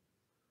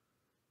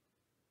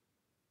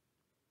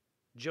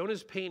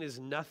 Jonah's pain is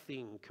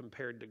nothing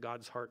compared to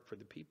God's heart for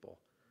the people.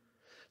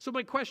 So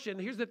my question,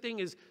 here's the thing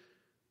is,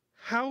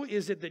 how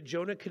is it that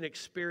Jonah can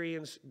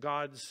experience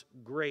God's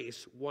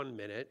grace 1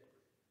 minute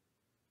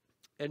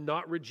and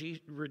not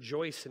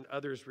rejoice in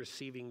others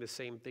receiving the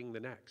same thing the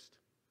next?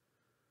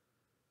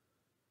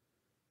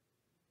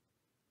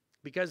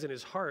 Because in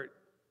his heart,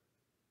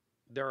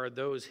 there are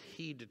those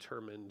he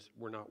determined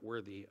were not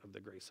worthy of the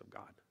grace of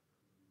God.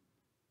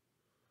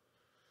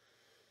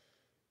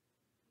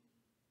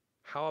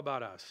 How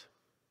about us?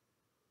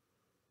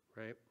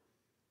 Right?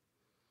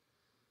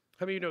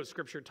 How many of you know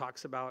Scripture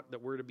talks about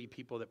that we're to be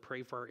people that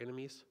pray for our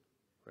enemies,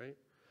 right?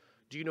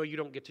 Do you know you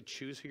don't get to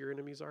choose who your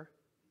enemies are?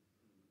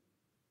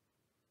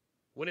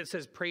 When it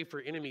says pray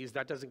for enemies,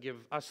 that doesn't give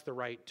us the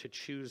right to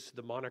choose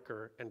the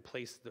moniker and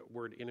place the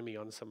word enemy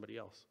on somebody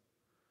else.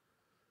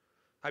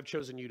 I've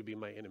chosen you to be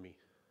my enemy,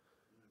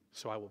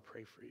 so I will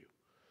pray for you.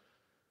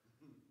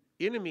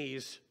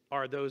 Enemies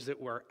are those that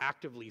were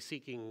actively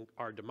seeking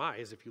our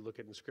demise, if you look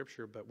at it in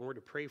Scripture. But when we're to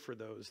pray for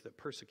those that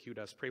persecute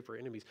us, pray for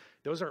enemies,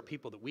 those aren't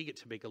people that we get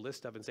to make a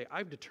list of and say,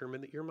 I've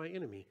determined that you're my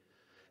enemy,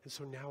 and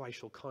so now I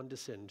shall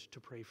condescend to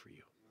pray for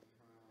you.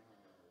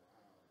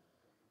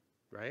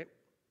 Right?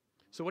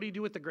 So what do you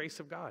do with the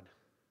grace of God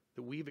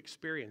that we've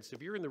experienced?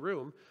 If you're in the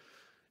room,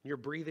 and you're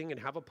breathing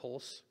and have a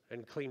pulse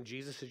and claim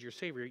Jesus as your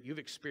Savior, you've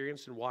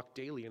experienced and walked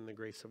daily in the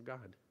grace of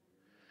God.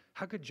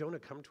 How could Jonah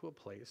come to a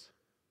place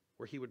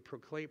where he would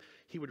proclaim,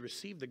 he would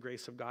receive the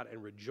grace of God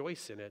and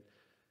rejoice in it,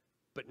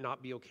 but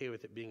not be okay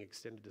with it being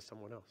extended to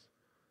someone else?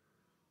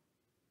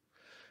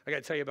 I got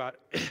to tell you about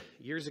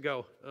years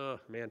ago, oh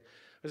man,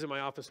 I was in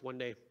my office one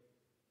day,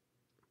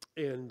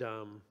 and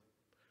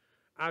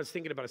I was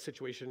thinking about a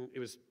situation. It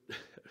was a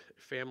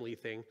family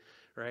thing,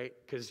 right?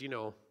 Because, you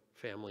know,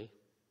 family.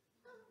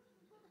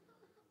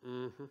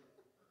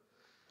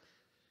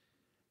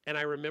 And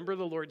I remember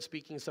the Lord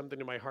speaking something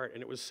to my heart,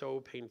 and it was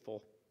so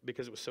painful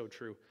because it was so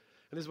true.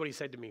 And this is what he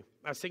said to me.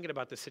 I was thinking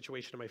about this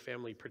situation in my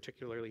family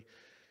particularly.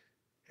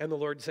 And the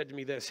Lord said to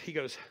me this. He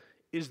goes,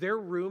 is there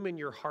room in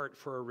your heart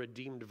for a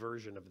redeemed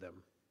version of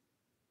them?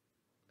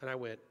 And I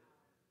went,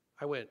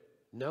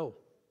 no.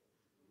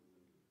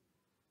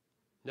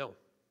 No.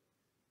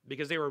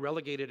 Because they were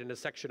relegated in a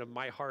section of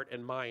my heart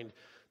and mind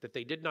that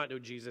they did not know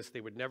Jesus.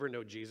 They would never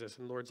know Jesus.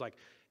 And the Lord's like,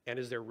 and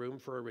is there room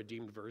for a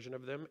redeemed version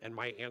of them? And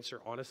my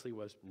answer honestly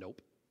was,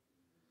 nope.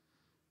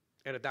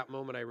 And at that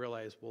moment I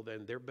realized, well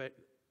then,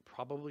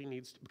 probably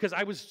needs to, because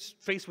I was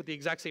faced with the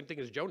exact same thing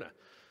as Jonah.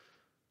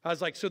 I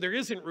was like, so there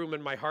isn't room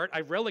in my heart.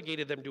 I've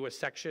relegated them to a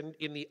section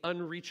in the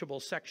unreachable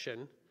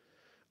section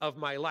of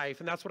my life.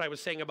 And that's what I was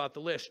saying about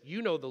the list.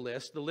 You know the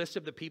list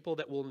of the people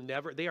that will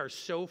never, they are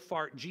so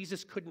far,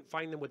 Jesus couldn't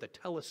find them with a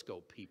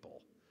telescope,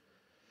 people.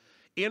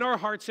 In our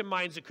hearts and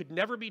minds, it could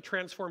never be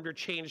transformed or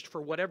changed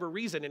for whatever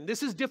reason. And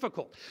this is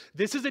difficult.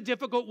 This is a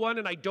difficult one,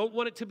 and I don't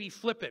want it to be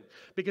flippant,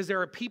 because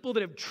there are people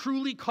that have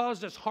truly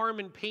caused us harm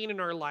and pain in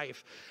our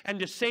life. And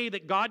to say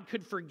that God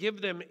could forgive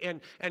them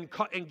and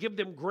give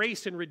them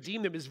grace and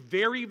redeem them is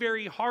very,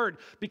 very hard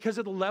because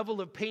of the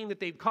level of pain that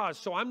they've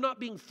caused. So I'm not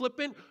being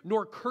flippant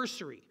nor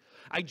cursory.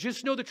 I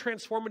just know the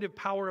transformative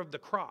power of the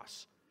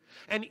cross.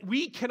 And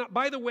we cannot,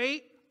 by the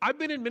way, I've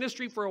been in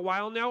ministry for a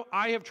while now.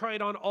 I have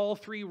tried on all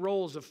three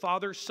roles of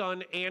Father,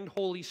 Son, and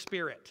Holy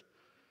Spirit.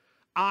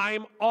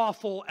 I'm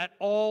awful at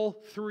all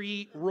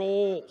three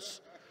roles.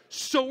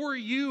 So are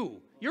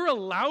you. You're a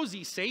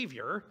lousy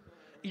Savior.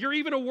 You're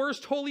even a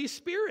worse Holy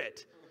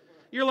Spirit.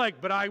 You're like,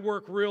 but I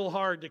work real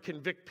hard to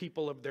convict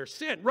people of their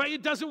sin. Right?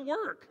 It doesn't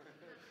work.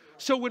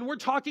 So when we're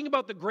talking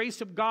about the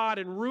grace of God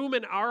and room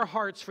in our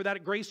hearts for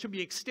that grace to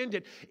be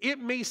extended, it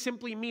may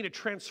simply mean a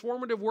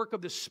transformative work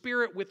of the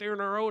Spirit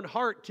within our own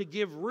heart to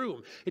give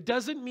room. It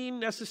doesn't mean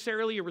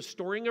necessarily a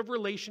restoring of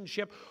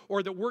relationship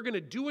or that we're going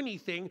to do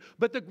anything,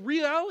 but the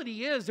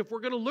reality is, if we're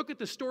going to look at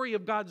the story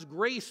of God's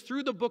grace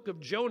through the book of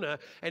Jonah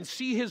and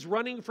see his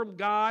running from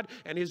God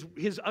and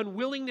his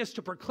unwillingness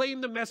to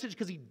proclaim the message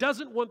because he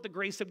doesn't want the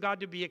grace of God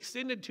to be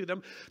extended to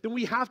them, then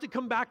we have to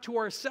come back to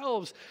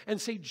ourselves and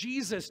say,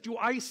 Jesus, do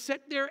I sit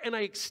there and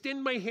I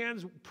extend my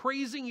hands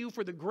praising you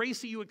for the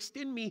grace that you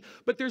extend me,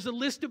 but there's a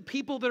list of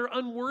people that are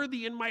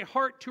unworthy in my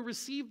heart to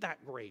receive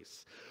that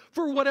grace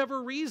for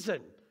whatever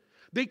reason.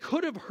 They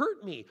could have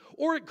hurt me,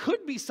 or it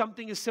could be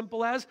something as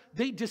simple as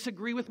they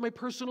disagree with my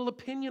personal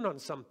opinion on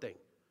something.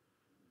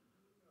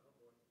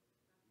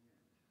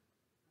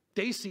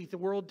 They see the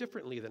world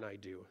differently than I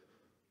do.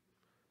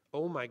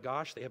 Oh my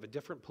gosh, they have a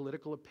different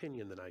political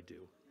opinion than I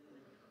do.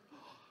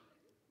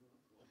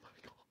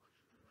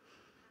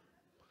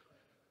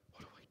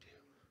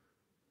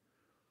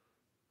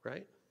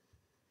 Right?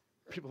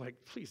 People are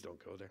like, please don't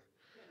go there.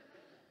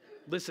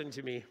 Listen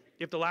to me.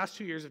 If the last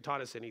 2 years have taught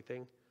us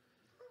anything,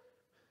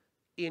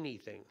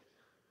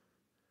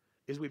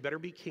 is we better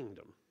be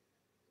kingdom.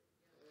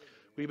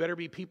 We better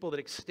be people that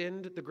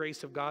extend the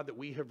grace of God that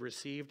we have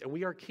received, and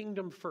we are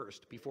kingdom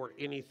first before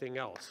anything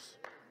else,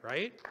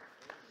 right?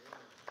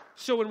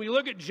 So when we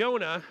look at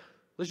Jonah,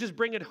 let's just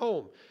bring it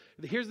home.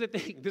 Here's the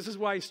thing. This is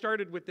why I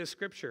started with this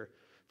scripture.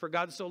 For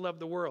God so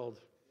loved the world,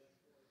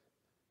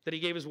 that he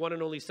gave his one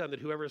and only Son, that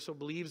whoever so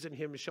believes in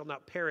him shall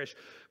not perish,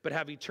 but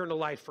have eternal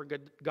life. For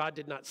God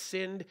did not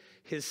send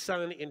his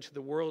Son into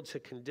the world to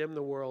condemn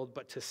the world,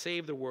 but to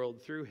save the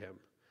world through him.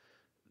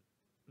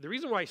 The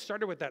reason why I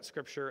started with that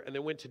scripture and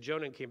then went to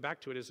Jonah and came back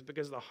to it is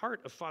because the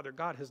heart of Father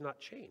God has not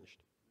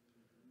changed.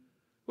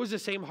 It was the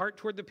same heart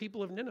toward the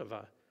people of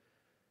Nineveh.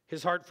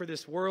 His heart for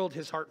this world,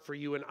 his heart for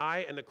you and I.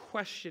 And the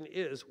question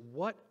is,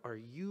 what are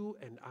you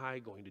and I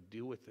going to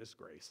do with this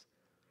grace?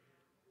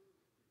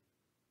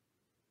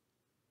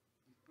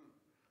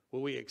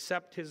 Will we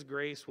accept his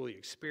grace? Will we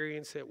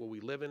experience it? Will we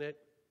live in it?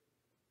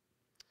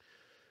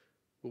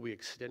 Will we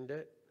extend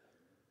it?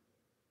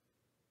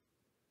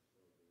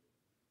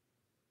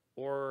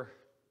 Or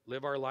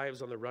live our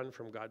lives on the run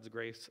from God's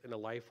grace in a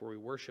life where we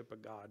worship a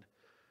God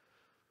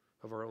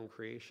of our own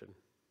creation?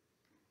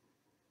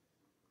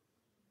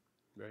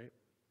 Right?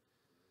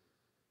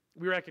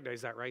 We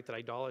recognize that, right? That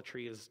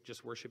idolatry is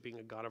just worshiping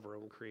a God of our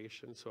own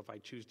creation. So if I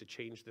choose to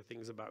change the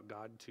things about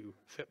God to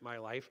fit my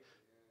life,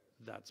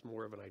 that's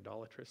more of an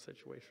idolatrous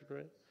situation,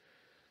 right?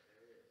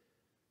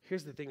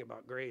 Here's the thing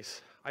about grace.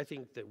 I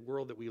think the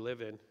world that we live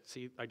in,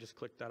 see, I just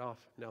clicked that off.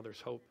 Now there's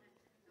hope.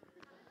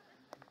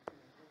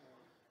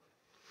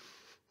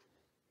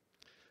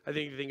 I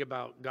think the thing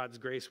about God's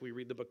grace, we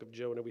read the book of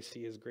Jonah, we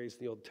see his grace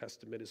in the Old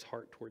Testament, his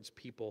heart towards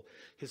people,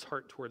 his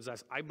heart towards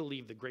us. I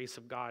believe the grace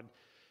of God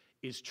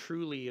is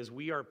truly, as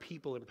we are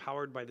people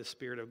empowered by the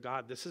Spirit of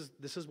God, this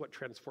is what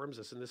transforms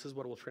us, and this is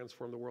what will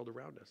transform the world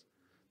around us.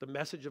 The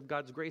message of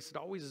God's grace, it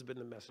always has been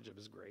the message of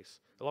his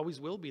grace. It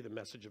always will be the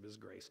message of his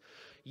grace.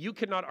 You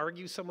cannot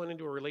argue someone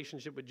into a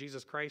relationship with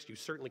Jesus Christ. You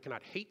certainly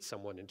cannot hate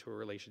someone into a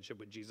relationship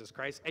with Jesus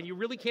Christ. And you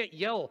really can't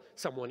yell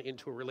someone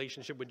into a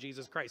relationship with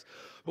Jesus Christ.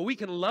 But we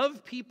can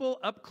love people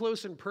up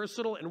close and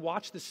personal and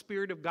watch the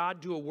Spirit of God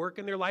do a work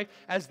in their life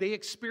as they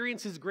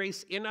experience his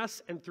grace in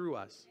us and through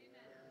us.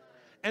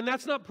 And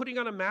that's not putting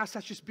on a mask.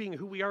 That's just being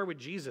who we are with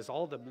Jesus.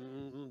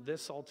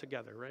 This all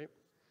together, right?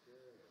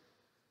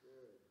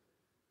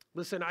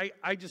 Listen,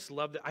 I just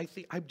love that.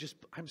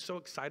 I'm so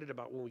excited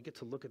about when we get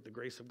to look at the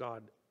grace of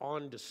God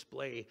on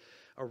display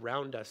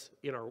around us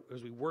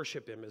as we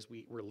worship him, as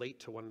we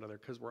relate to one another,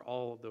 because we're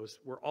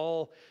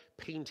all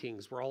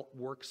paintings, we're all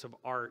works of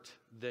art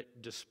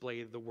that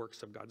display the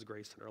works of God's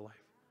grace in our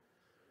life.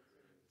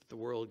 The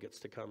world gets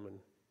to come and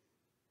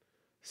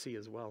see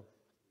as well.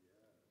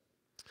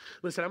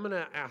 Listen, I'm going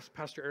to ask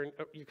Pastor Aaron,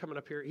 you're coming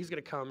up here. He's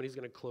going to come and he's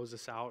going to close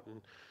us out, and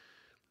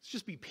let's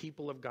just be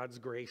people of God's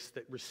grace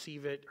that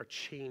receive it, are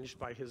changed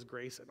by his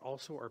grace, and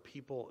also are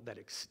people that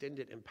extend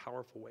it in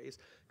powerful ways.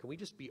 Can we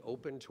just be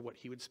open to what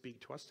he would speak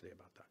to us today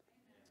about that?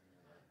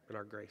 In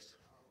our grace.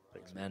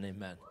 Thanks. Amen,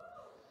 amen.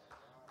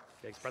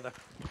 Thanks, brother.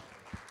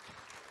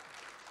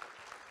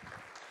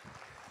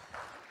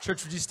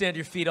 Church, would you stand to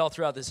your feet all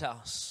throughout this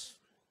house?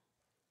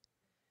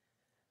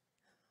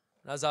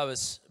 As I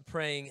was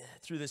praying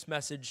through this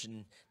message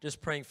and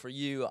just praying for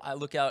you, I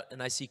look out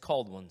and I see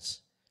called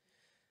ones.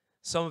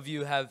 Some of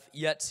you have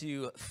yet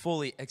to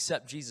fully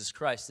accept Jesus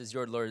Christ as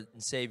your Lord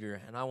and Savior,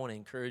 and I want to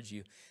encourage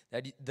you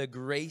that the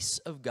grace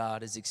of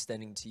God is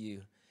extending to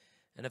you.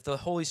 And if the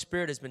Holy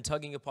Spirit has been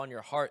tugging upon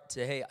your heart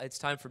to, hey, it's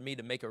time for me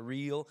to make a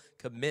real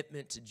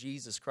commitment to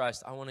Jesus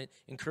Christ, I want to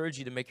encourage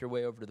you to make your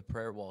way over to the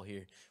prayer wall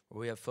here, where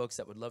we have folks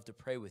that would love to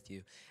pray with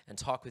you and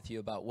talk with you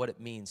about what it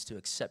means to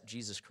accept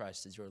Jesus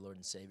Christ as your Lord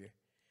and Savior.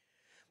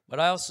 But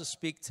I also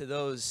speak to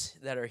those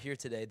that are here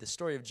today. The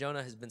story of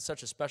Jonah has been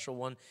such a special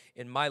one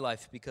in my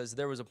life because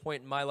there was a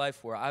point in my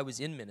life where I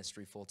was in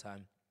ministry full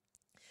time,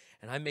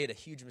 and I made a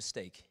huge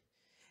mistake.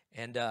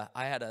 And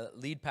I had a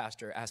lead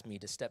pastor ask me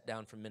to step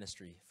down from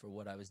ministry for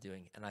what I was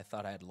doing, and I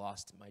thought I had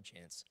lost my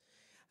chance.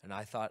 And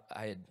I thought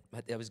I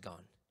was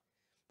gone.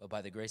 But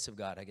by the grace of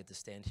God, I get to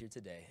stand here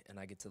today, and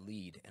I get to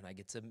lead, and I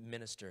get to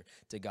minister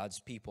to God's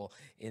people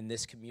in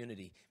this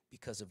community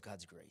because of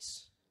God's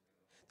grace.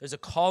 There's a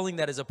calling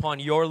that is upon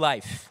your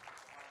life.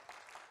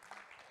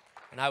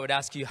 And I would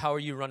ask you, how are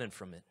you running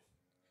from it?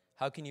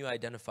 How can you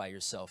identify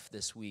yourself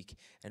this week?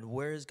 And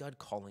where is God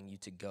calling you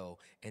to go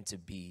and to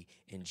be?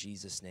 In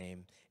Jesus'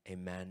 name,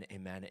 amen,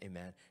 amen,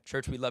 amen.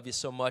 Church, we love you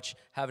so much.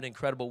 Have an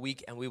incredible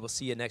week, and we will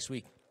see you next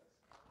week.